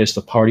him, that is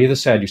the party of the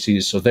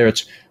Sadducees. So there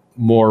it's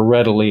more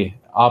readily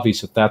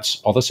obvious that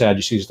that's all the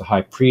Sadducees, the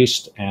high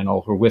priest, and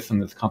all who were with him,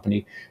 the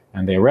company.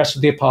 And they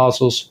arrested the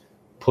apostles,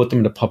 put them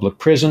into public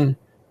prison.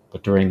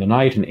 But during the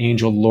night, an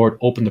angel of the Lord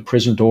opened the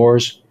prison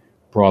doors,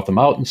 brought them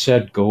out, and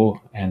said,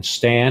 go and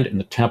stand in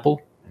the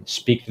temple and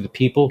speak to the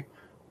people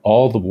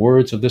all the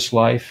words of this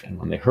life. And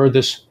when they heard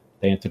this,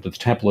 they entered the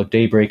temple at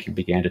daybreak and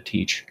began to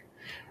teach.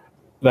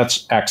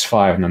 That's Acts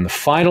 5. And then the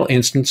final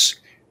instance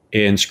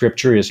in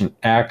Scripture is in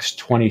Acts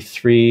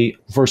 23,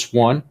 verse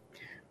 1,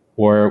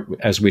 where,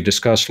 as we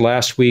discussed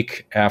last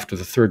week, after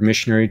the third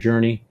missionary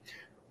journey,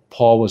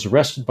 Paul was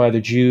arrested by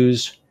the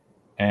Jews,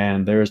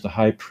 and there's the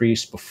high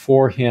priest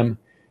before him,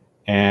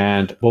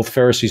 and both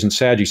Pharisees and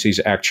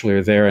Sadducees actually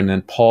are there, and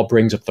then Paul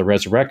brings up the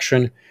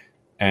resurrection,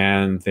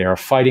 and they are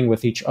fighting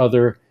with each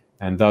other,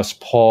 and thus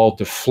Paul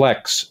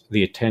deflects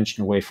the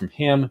attention away from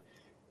him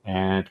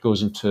and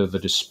goes into the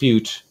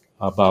dispute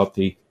about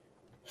the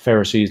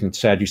Pharisees and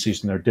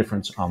Sadducees and their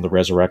difference on the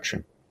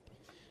resurrection.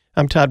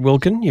 I'm Todd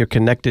Wilkin. You're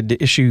connected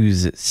to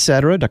Issues,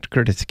 Etc. Dr.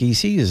 Curtis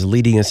Giese is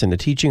leading us into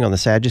teaching on the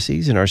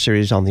Sadducees in our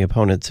series on the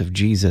opponents of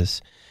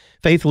Jesus.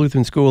 Faith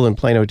Lutheran School in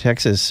Plano,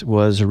 Texas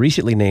was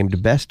recently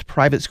named Best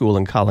Private School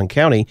in Collin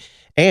County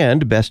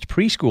and Best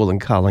Preschool in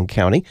Collin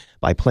County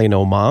by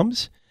Plano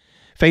Moms.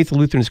 Faith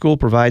Lutheran School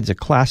provides a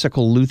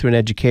classical Lutheran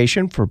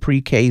education for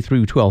pre-K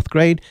through 12th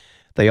grade.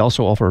 They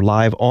also offer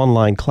live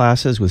online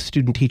classes with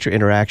student-teacher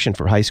interaction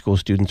for high school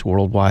students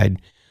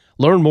worldwide.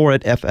 Learn more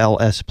at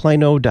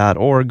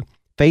flsplano.org.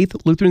 Faith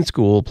Lutheran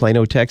School,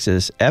 Plano,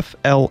 Texas,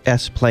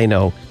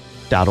 flsplano.org.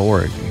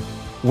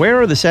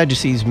 Where are the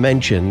Sadducees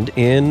mentioned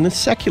in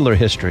secular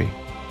history?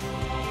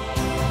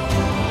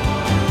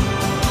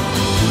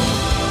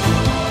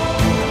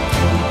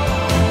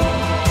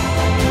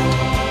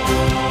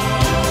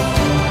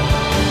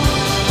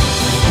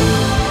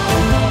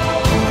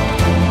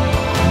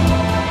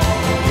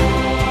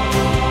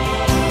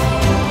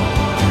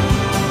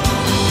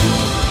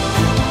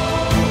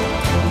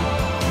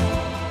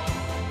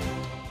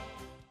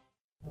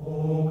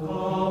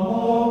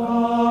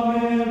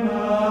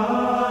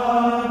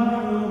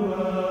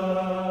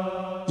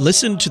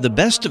 Listen to the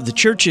best of the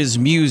church's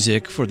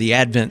music for the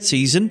Advent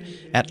season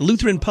at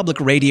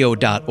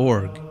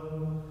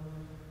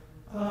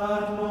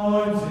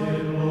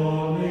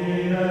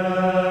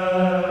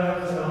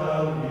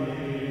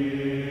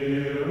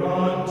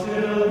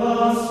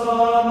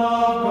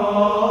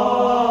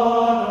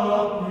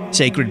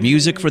Sacred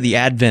music for the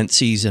Advent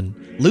season,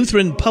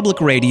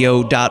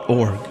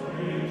 LutheranPublicRadio.org.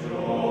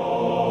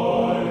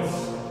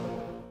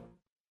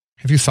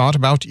 Have you thought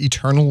about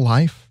eternal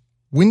life?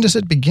 When does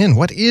it begin?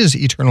 What is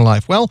eternal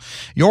life? Well,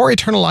 your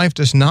eternal life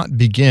does not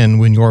begin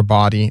when your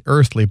body,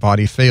 earthly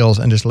body, fails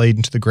and is laid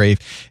into the grave.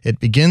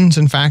 It begins,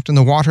 in fact, in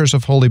the waters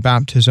of holy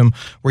baptism,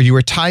 where you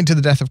were tied to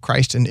the death of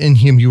Christ and in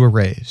him you were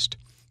raised.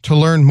 To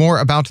learn more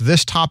about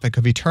this topic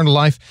of eternal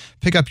life,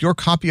 pick up your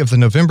copy of the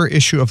November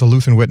issue of the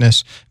Lutheran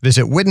Witness.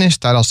 Visit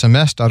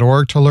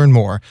witness.lcms.org to learn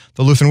more.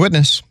 The Lutheran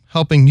Witness,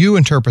 helping you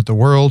interpret the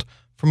world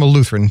from a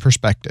Lutheran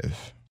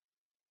perspective.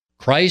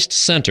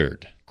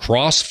 Christ-centered,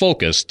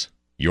 cross-focused.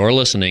 You're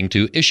listening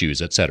to Issues,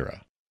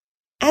 Etc.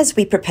 As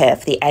we prepare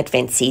for the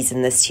Advent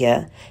season this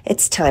year,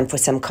 it's time for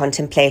some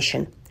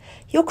contemplation.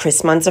 Your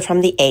Chrismons are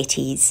from the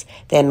 80s.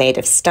 They're made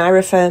of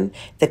styrofoam,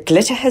 the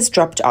glitter has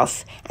dropped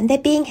off, and they're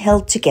being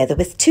held together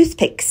with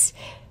toothpicks.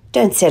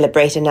 Don't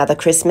celebrate another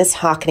Christmas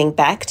harkening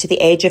back to the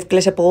age of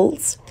glitter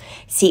balls.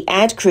 See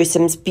Ad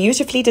Crucem's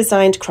beautifully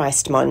designed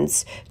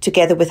Christmons,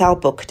 together with our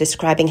book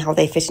describing how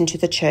they fit into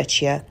the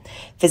church year.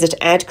 Visit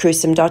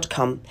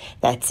adcrucem.com.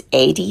 That's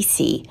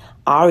ADCRUCEM.com.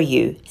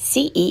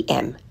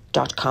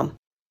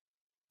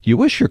 You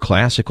wish your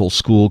classical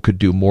school could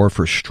do more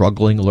for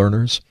struggling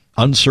learners?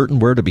 Uncertain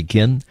where to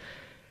begin?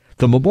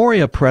 The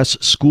Memoria Press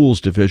Schools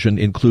Division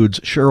includes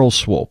Cheryl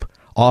Swope,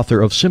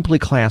 author of Simply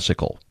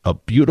Classical, a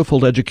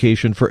beautiful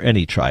education for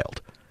any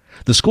child.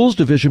 The Schools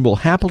Division will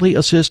happily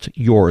assist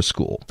your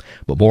school.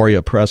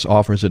 Memoria Press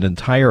offers an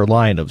entire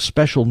line of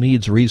special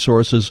needs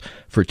resources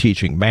for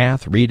teaching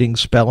math, reading,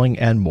 spelling,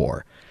 and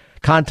more.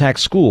 Contact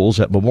schools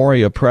at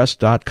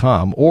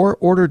memoriapress.com or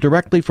order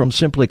directly from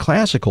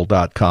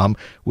simplyclassical.com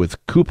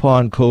with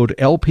coupon code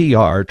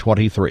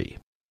LPR23.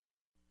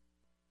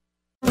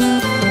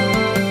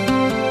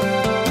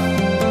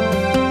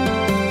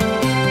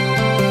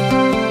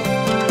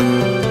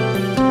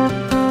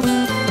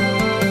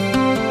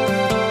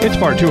 It's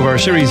part 2 of our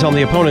series on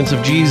the opponents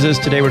of Jesus.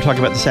 Today we're talking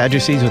about the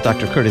Sadducees with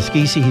Dr. Curtis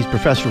Giese. He's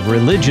professor of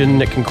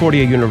religion at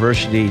Concordia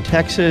University,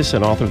 Texas,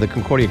 and author of the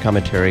Concordia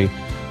Commentary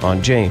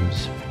on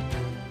James.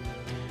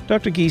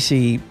 Dr.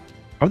 Giese,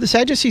 are the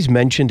Sadducees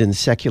mentioned in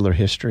secular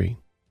history?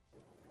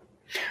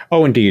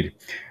 Oh, indeed.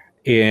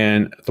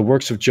 In the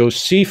works of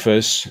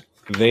Josephus,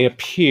 they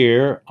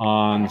appear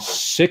on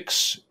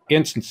 6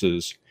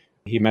 instances.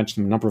 He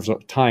mentioned them a number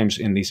of times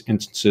in these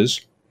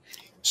instances.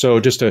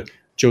 So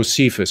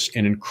Josephus,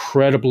 an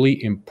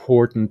incredibly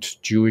important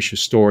Jewish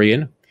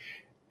historian,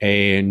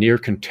 a near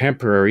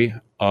contemporary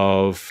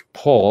of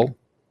Paul.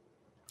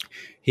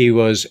 He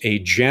was a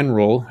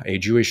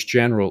Jewish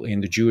general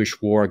in the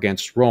Jewish war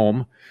against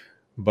Rome,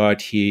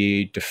 but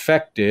he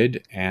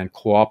defected and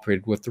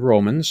cooperated with the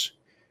Romans.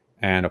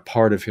 And a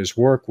part of his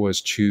work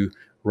was to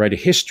write a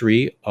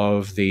history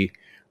of the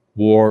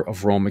war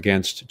of Rome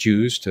against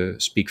Jews, to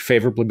speak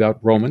favorably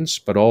about Romans,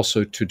 but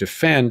also to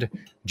defend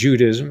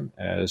Judaism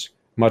as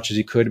much as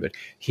he could. But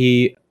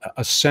he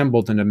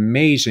assembled an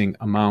amazing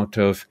amount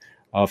of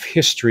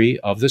history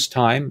of this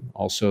time,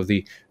 also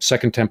the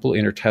Second Temple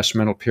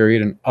intertestamental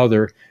period and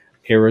other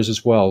eras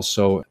as well.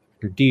 So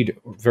indeed,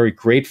 very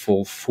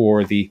grateful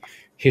for the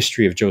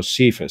history of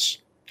Josephus.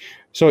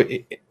 So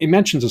it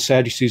mentions the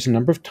Sadducees a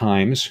number of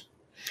times.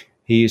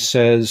 He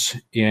says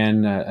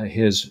in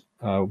his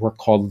work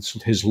called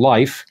His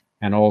Life,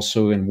 and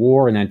also in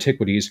War and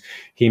Antiquities,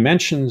 he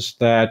mentions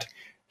that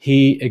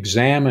he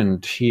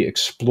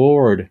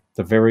explored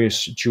the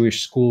various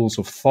Jewish schools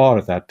of thought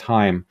at that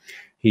time.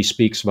 He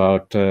speaks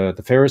about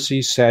the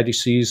Pharisees,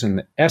 Sadducees, and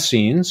the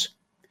Essenes.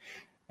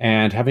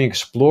 And having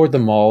explored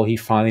them all, he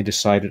finally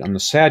decided on the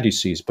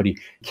Sadducees. But he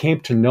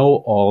came to know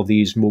all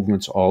these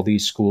movements, all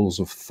these schools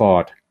of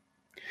thought.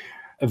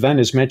 Then,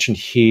 as mentioned,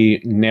 he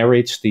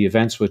narrates the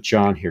events with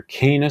John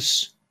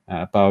Hyrcanus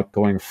about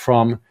going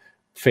from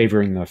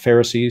favoring the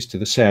Pharisees to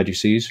the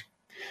Sadducees.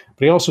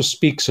 But he also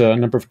speaks a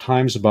number of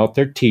times about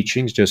their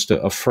teachings, just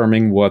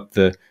affirming what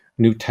the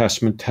New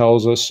Testament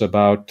tells us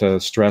about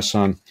stress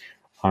on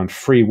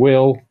free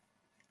will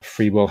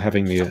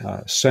having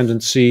the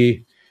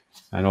ascendancy,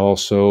 and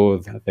also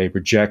that they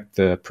reject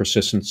the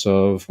persistence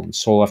of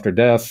soul after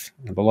death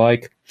and the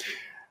like.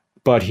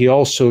 But he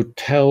also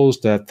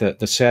tells that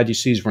the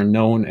Sadducees were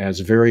known as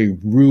very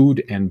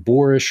rude and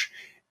boorish,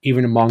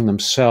 even among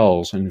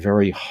themselves, and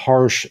very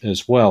harsh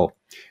as well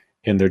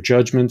in their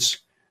judgments.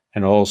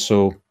 And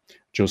also,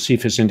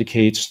 Josephus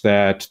indicates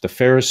that the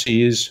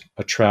Pharisees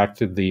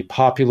attracted the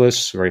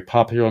populace, very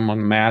popular among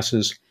the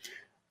masses.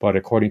 But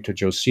according to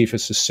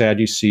Josephus, the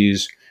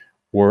Sadducees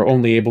were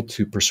only able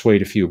to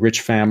persuade a few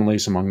rich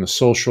families among the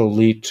social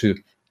elite to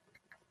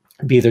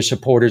be their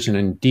supporters, and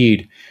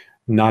indeed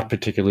not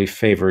particularly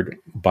favored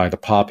by the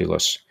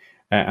populace.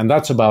 And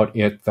that's about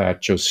it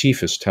that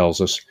Josephus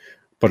tells us.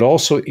 But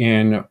also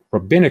in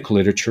rabbinic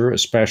literature,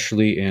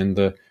 especially in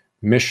the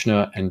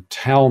Mishnah and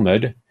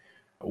Talmud,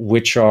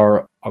 which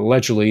are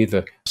allegedly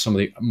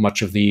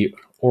much of the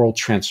oral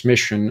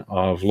transmission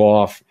of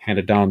law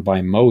handed down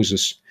by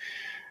Moses.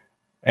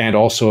 And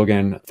also,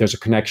 again, there's a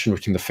connection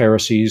between the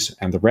Pharisees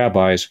and the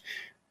rabbis.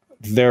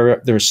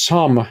 There's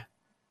some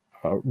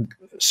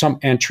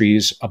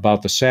entries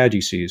about the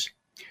Sadducees.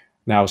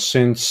 Now,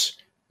 since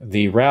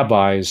the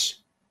rabbis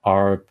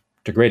are,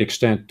 to a great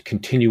extent,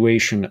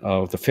 continuation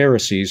of the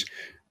Pharisees,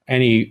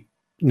 any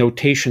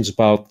notations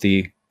about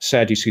the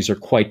Sadducees are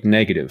quite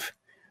negative.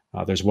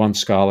 There's one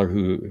scholar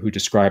who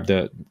described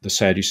the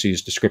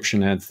Sadducees'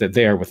 description as that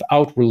they are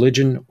without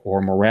religion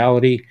or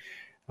morality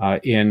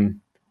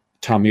in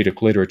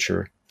Talmudic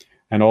literature.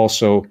 And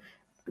also,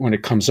 when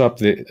it comes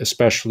up,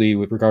 especially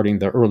regarding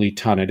the early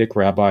Talmudic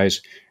rabbis,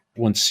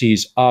 one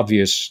sees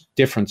obvious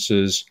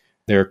differences.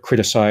 They're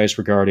criticized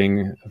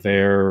regarding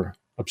their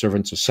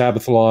observance of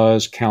Sabbath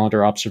laws,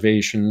 calendar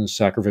observations,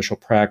 sacrificial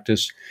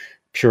practice,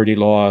 purity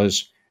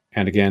laws,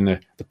 and again,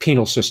 the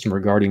penal system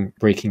regarding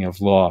breaking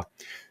of law.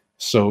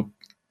 So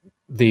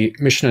the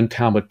Mishnah and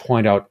Talmud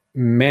point out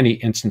many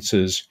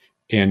instances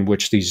in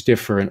which these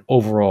differ and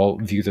overall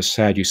view the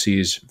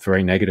Sadducees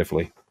very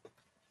negatively.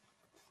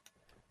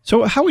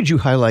 So how would you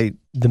highlight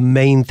the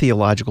main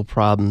theological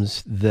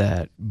problems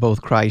that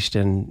both Christ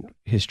and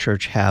his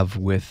church have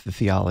with the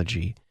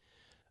theology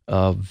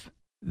of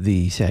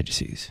the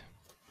Sadducees?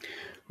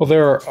 Well,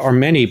 there are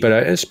many, but I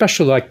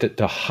especially like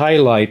to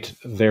highlight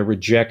their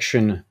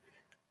rejection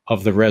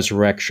of the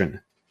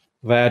resurrection.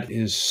 That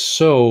is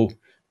so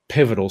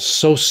pivotal,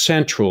 so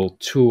central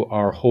to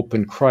our hope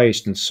in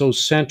Christ, and so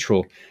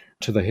central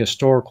to the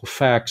historical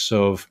facts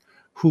of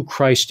who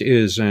Christ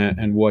is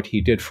and what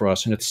he did for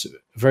us. And it's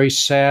very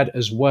sad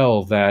as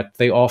well that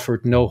they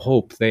offered no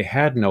hope. They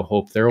had no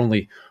hope. Their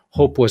only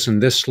hope was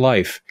in this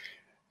life.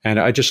 And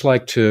I just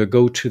like to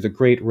go to the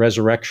great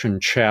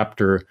resurrection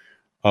chapter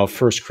of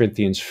 1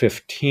 Corinthians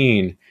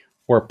 15,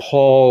 where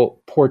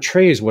Paul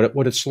portrays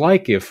what it's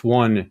like if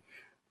one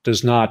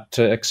does not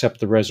accept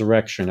the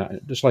resurrection.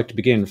 I'd just like to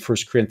begin 1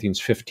 Corinthians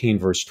 15,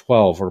 verse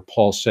 12, where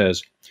Paul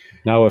says,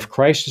 "Now if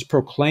Christ is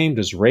proclaimed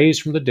as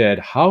raised from the dead,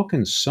 how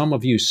can some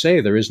of you say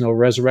there is no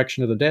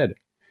resurrection of the dead?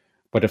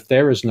 But if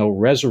there is no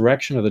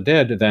resurrection of the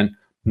dead, then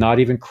not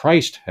even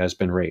Christ has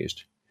been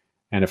raised.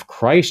 And if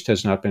Christ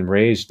has not been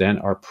raised, then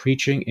our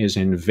preaching is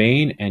in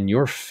vain and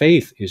your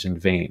faith is in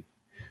vain.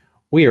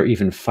 We are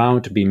even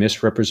found to be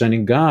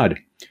misrepresenting God,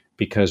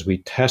 because we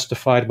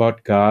testified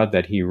about God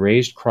that he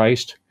raised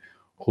Christ,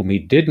 whom he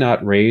did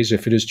not raise,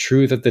 if it is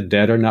true that the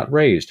dead are not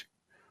raised.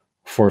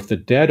 For if the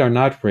dead are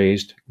not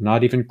raised,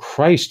 not even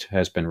Christ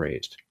has been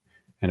raised.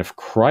 And if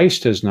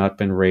Christ has not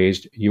been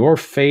raised, your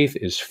faith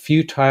is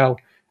futile,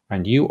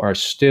 and you are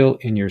still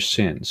in your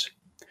sins.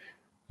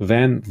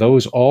 Then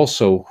those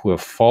also who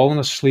have fallen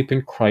asleep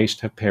in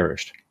Christ have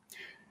perished.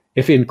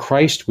 If in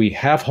Christ we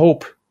have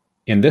hope,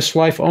 in this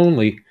life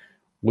only,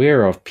 we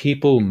are of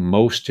people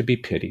most to be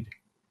pitied.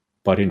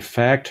 But in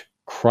fact,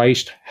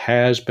 Christ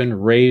has been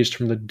raised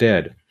from the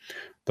dead,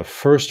 the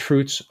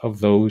firstfruits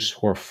of those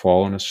who are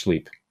fallen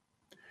asleep.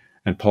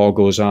 And Paul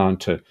goes on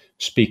to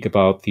speak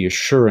about the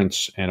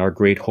assurance and our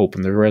great hope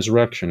in the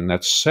resurrection. And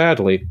that's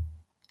sadly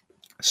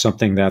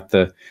something that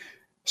the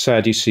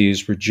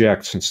Sadducees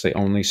reject, since they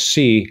only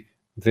see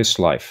this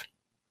life.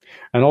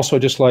 And also,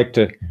 I'd just like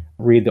to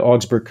read the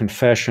Augsburg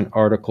Confession,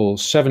 Article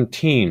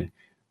 17,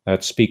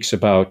 that speaks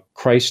about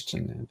Christ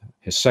and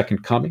his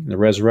second coming, the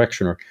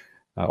resurrection. Or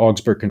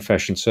Augsburg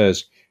Confession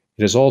says,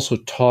 "It is also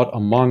taught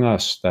among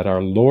us that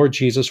our Lord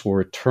Jesus will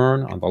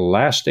return on the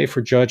last day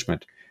for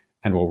judgment,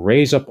 and will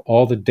raise up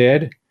all the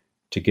dead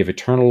to give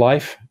eternal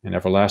life and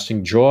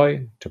everlasting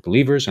joy to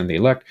believers and the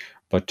elect,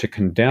 but to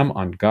condemn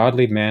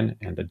ungodly men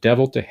and the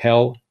devil to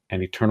hell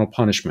and eternal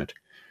punishment."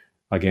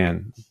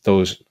 Again,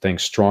 those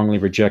things strongly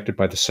rejected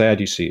by the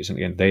Sadducees. And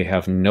again, they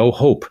have no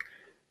hope,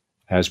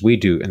 as we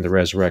do, in the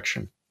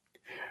resurrection.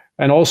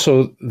 And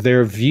also,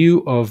 their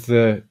view of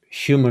the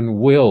human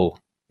will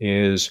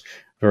is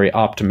very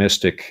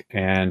optimistic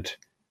and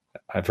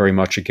very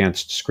much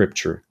against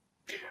Scripture.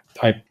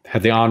 I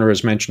had the honor,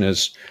 as mentioned,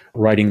 as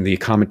writing the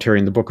commentary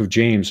in the book of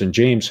James, and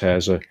James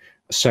has a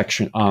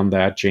section on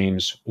that,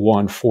 James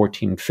 1,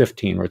 14,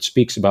 15, where it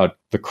speaks about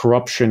the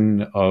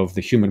corruption of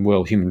the human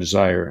will, human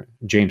desire.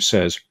 James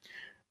says,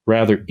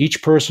 "Rather,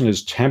 each person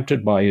is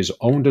tempted by his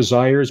own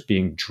desires,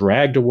 being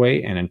dragged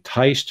away and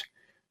enticed.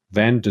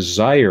 Then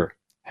desire,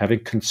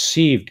 having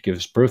conceived,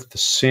 gives birth to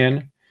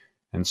sin,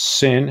 and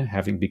sin,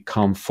 having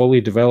become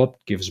fully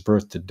developed, gives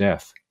birth to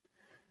death."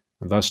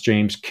 And thus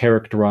James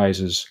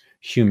characterizes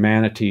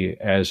humanity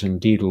as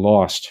indeed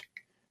lost.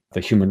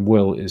 The human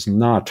will is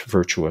not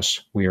virtuous.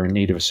 We are in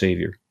need of a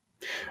Savior.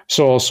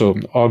 So also,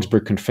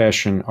 Augsburg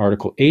Confession,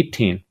 Article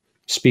 18,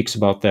 speaks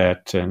about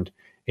that and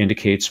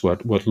indicates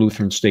what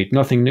Lutherans state.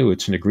 Nothing new.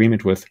 It's in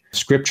agreement with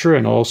Scripture.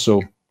 And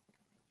also,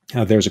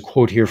 there's a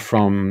quote here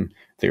from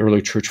the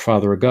early Church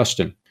Father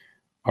Augustine.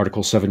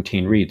 Article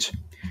 17 reads,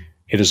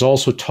 "It is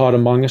also taught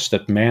among us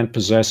that man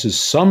possesses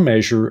some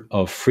measure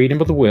of freedom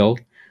of the will,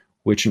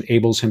 which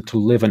enables him to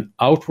live an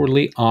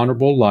outwardly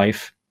honorable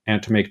life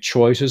and to make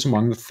choices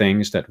among the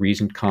things that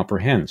reason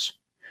comprehends."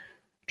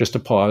 Just a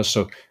pause.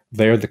 So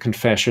there the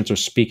confessions are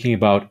speaking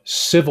about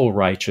civil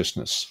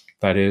righteousness.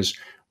 That is,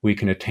 we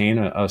can attain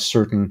a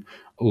certain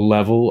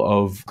level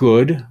of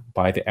good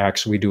by the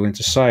acts we do in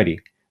society.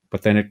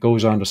 But then it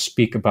goes on to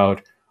speak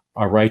about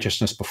our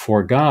righteousness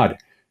before God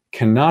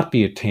cannot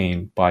be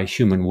attained by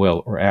human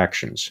will or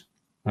actions.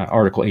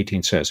 Article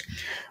 18 says,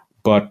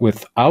 "But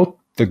without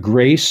the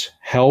grace,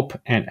 help,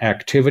 and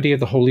activity of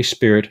the Holy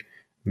Spirit,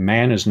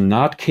 man is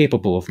not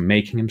capable of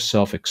making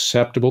himself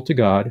acceptable to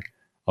God,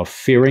 of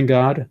fearing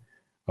God,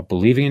 of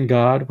believing in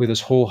God with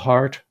his whole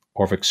heart,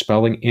 or of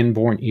expelling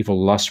inborn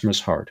evil lusts from his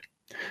heart.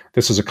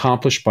 This is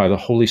accomplished by the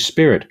Holy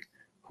Spirit,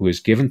 who is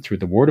given through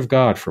the Word of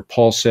God. For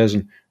Paul says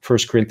in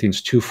 1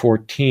 Corinthians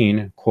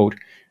 2:14, quote,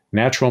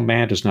 "Natural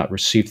man does not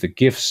receive the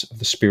gifts of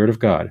the Spirit of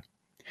God."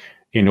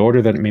 In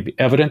order that it may be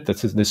evident that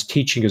this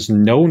teaching is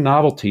no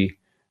novelty,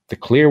 the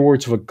clear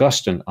words of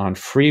Augustine on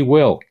free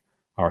will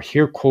are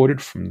here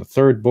quoted from the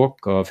third book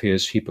of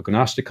his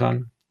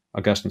Hypognosticon.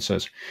 Augustine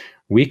says,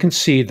 "We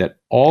concede that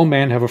all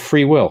men have a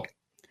free will,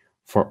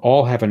 for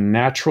all have a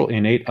natural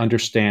innate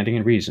understanding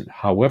and reason.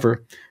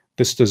 However,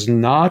 this does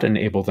not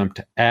enable them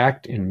to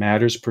act in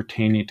matters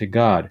pertaining to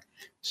God,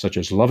 such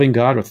as loving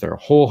God with their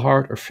whole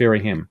heart or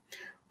fearing him.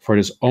 For it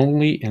is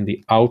only in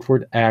the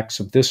outward acts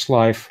of this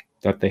life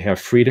that they have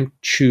freedom to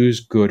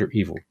choose good or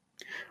evil.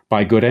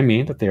 By good, I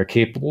mean that they are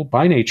capable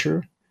by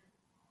nature,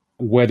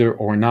 whether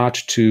or not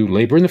to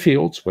labor in the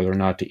fields, whether or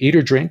not to eat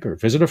or drink or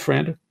visit a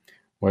friend,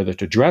 whether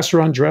to dress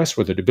or undress,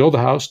 whether to build a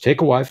house, take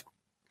a wife,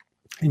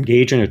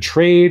 engage in a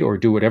trade, or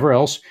do whatever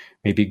else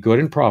may be good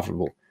and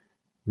profitable.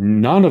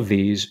 None of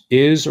these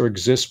is or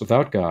exists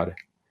without God,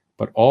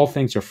 but all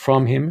things are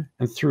from him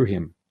and through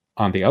him.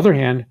 On the other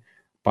hand,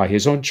 by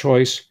his own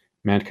choice,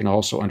 man can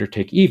also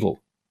undertake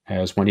evil,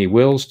 as when he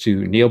wills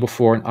to kneel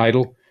before an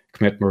idol,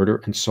 commit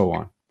murder, and so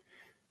on."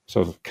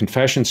 So the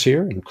confessions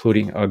here,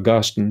 including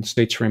Augustine,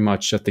 states very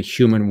much that the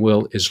human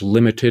will is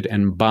limited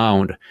and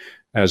bound,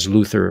 as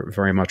Luther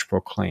very much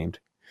proclaimed.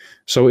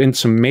 So in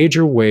some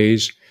major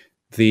ways,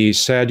 the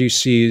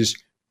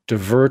Sadducees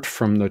divert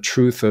from the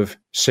truth of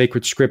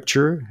sacred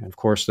Scripture. Of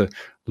course, the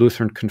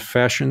Lutheran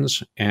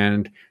confessions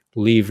and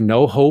leave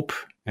no hope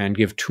and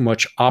give too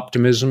much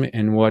optimism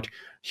in what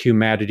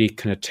humanity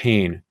can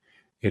attain.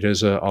 It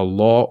is a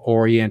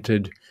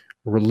law-oriented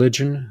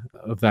religion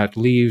that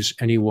leaves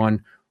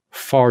anyone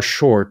far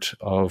short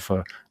of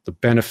the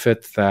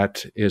benefit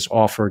that is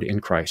offered in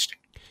Christ.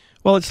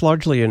 Well, it's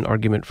largely an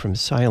argument from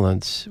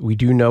silence. We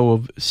do know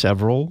of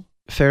several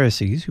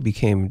Pharisees who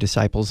became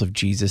disciples of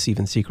Jesus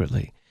even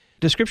secretly.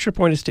 Does Scripture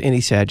point us to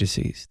any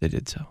Sadducees that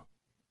did so?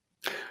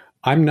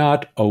 I'm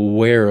not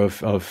aware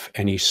of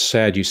any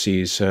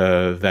Sadducees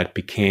that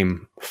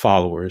became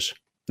followers.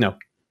 No.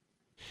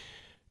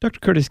 Dr.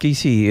 Curtis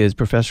Giese is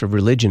professor of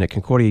religion at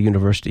Concordia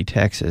University,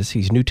 Texas.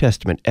 He's New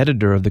Testament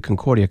editor of the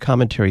Concordia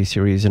Commentary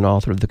series and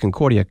author of the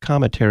Concordia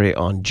Commentary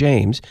on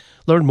James.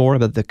 Learn more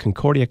about the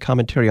Concordia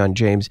Commentary on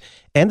James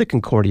and the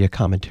Concordia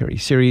Commentary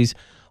series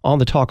on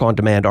the Talk on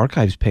Demand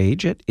archives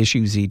page at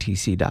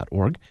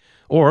issuesetc.org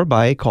or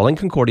by calling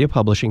Concordia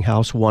Publishing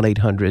House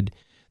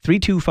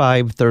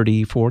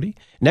 1-800-325-3040.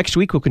 Next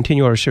week, we'll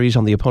continue our series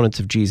on the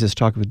opponents of Jesus,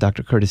 talking with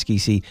Dr. Curtis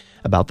Giese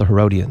about the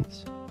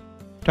Herodians.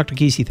 Dr.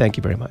 Giese, thank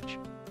you very much.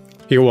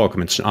 You're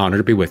welcome. It's an honor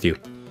to be with you.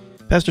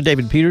 Pastor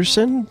David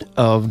Peterson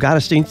of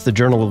Gottesdienst, the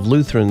Journal of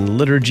Lutheran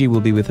Liturgy,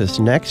 will be with us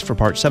next for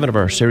part 7 of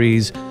our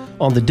series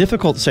on the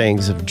difficult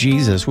sayings of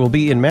Jesus. We'll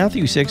be in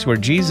Matthew 6, where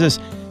Jesus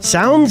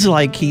sounds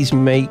like he's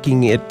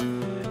making it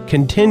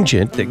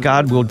contingent that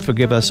God will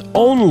forgive us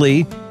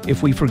only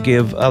if we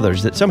forgive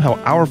others, that somehow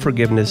our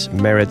forgiveness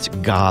merits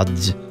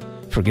God's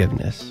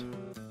forgiveness.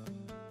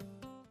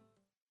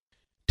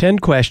 10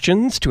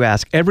 questions to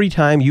ask every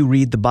time you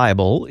read the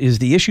Bible is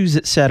the Issues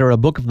Etc.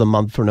 Book of the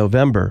Month for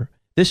November.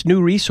 This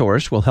new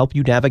resource will help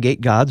you navigate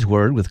God's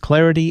Word with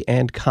clarity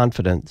and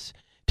confidence.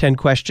 10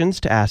 Questions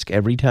to Ask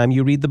Every Time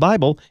You Read the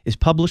Bible is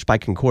published by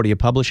Concordia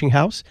Publishing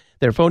House.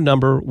 Their phone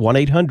number,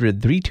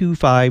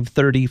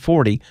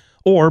 1-800-325-3040,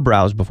 or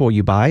browse before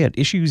you buy at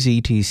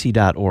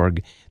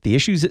issuesetc.org. The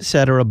Issues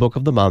Etc. Book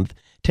of the Month,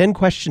 10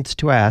 Questions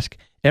to Ask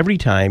Every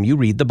Time You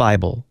Read the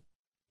Bible.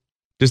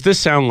 Does this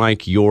sound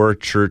like your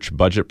church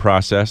budget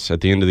process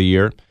at the end of the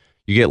year?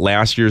 You get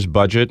last year's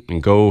budget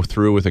and go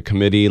through with a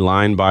committee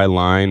line by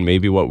line,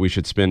 maybe what we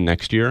should spend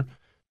next year.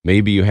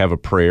 Maybe you have a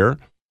prayer.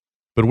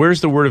 But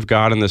where's the Word of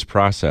God in this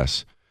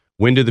process?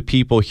 When do the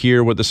people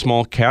hear what the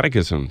small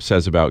catechism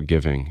says about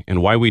giving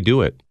and why we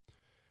do it?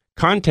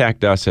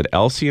 Contact us at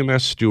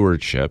LCMS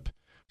Stewardship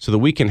so that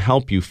we can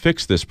help you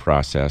fix this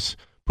process,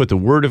 put the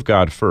Word of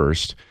God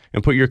first,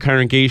 and put your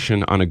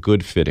congregation on a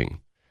good footing.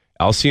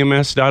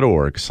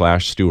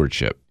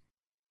 lcms.org/stewardship.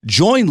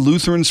 Join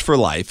Lutherans for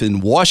Life in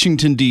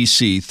Washington,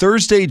 D.C.,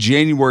 Thursday,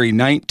 January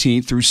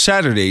 19th through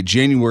Saturday,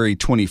 January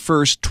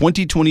 21st,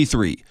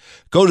 2023.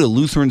 Go to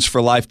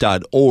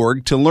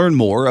lutheransforlife.org to learn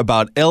more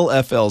about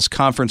LFL's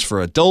Conference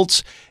for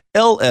Adults,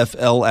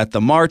 LFL at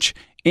the March,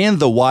 and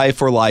the Y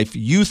for Life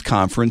Youth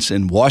Conference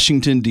in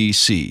Washington,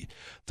 D.C.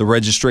 The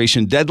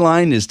registration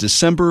deadline is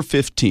December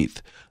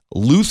 15th.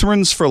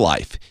 Lutherans for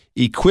Life,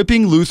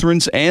 equipping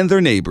Lutherans and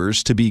their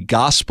neighbors to be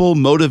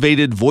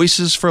gospel-motivated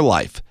voices for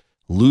life.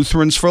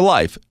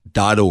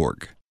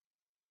 lutheransforlife.org.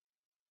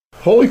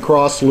 Holy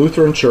Cross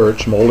Lutheran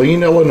Church,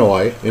 Moline,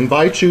 Illinois,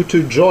 invites you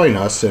to join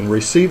us in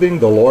receiving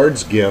the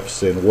Lord's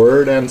gifts in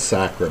word and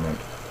sacrament.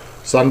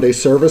 Sunday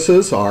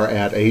services are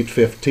at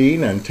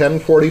 8:15 and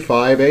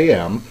 10:45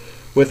 a.m.,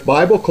 with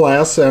Bible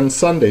class and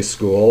Sunday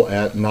school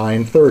at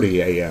 9:30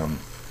 a.m.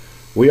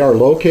 We are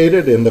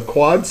located in the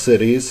Quad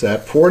Cities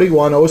at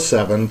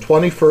 4107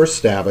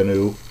 21st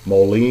Avenue,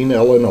 Moline,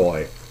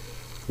 Illinois.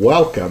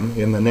 Welcome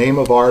in the name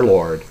of our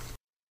Lord.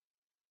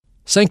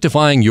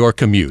 Sanctifying your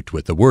commute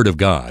with the Word of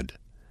God.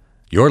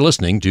 You're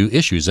listening to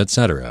Issues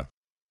Etc.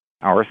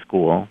 Our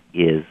school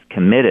is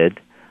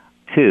committed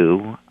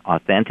to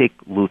authentic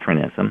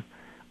Lutheranism,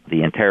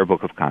 the entire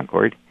Book of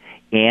Concord,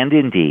 and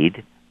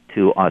indeed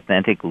to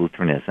authentic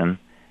Lutheranism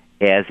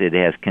as it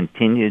has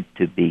continued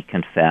to be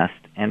confessed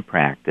and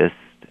practiced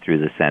through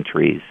the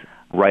centuries,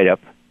 right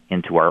up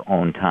into our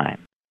own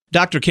time.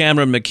 Dr.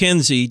 Cameron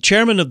McKenzie,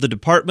 chairman of the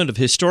Department of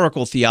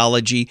Historical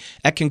Theology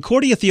at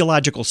Concordia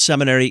Theological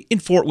Seminary in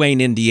Fort Wayne,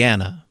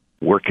 Indiana.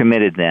 We're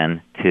committed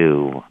then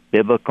to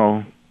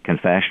biblical,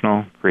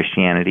 confessional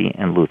Christianity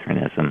and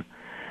Lutheranism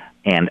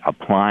and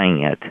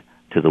applying it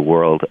to the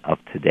world of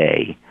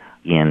today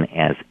in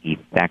as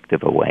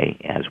effective a way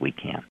as we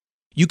can.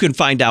 You can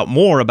find out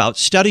more about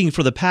studying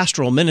for the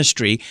pastoral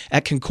ministry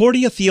at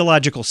Concordia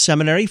Theological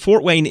Seminary,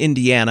 Fort Wayne,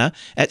 Indiana,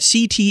 at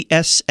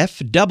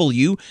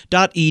ctsfw.edu,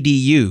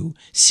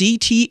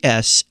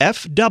 ctsfw.edu,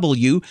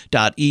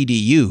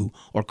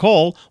 or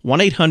call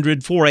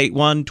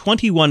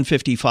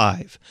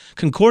 1-800-481-2155.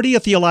 Concordia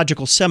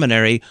Theological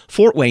Seminary,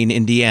 Fort Wayne,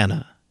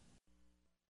 Indiana.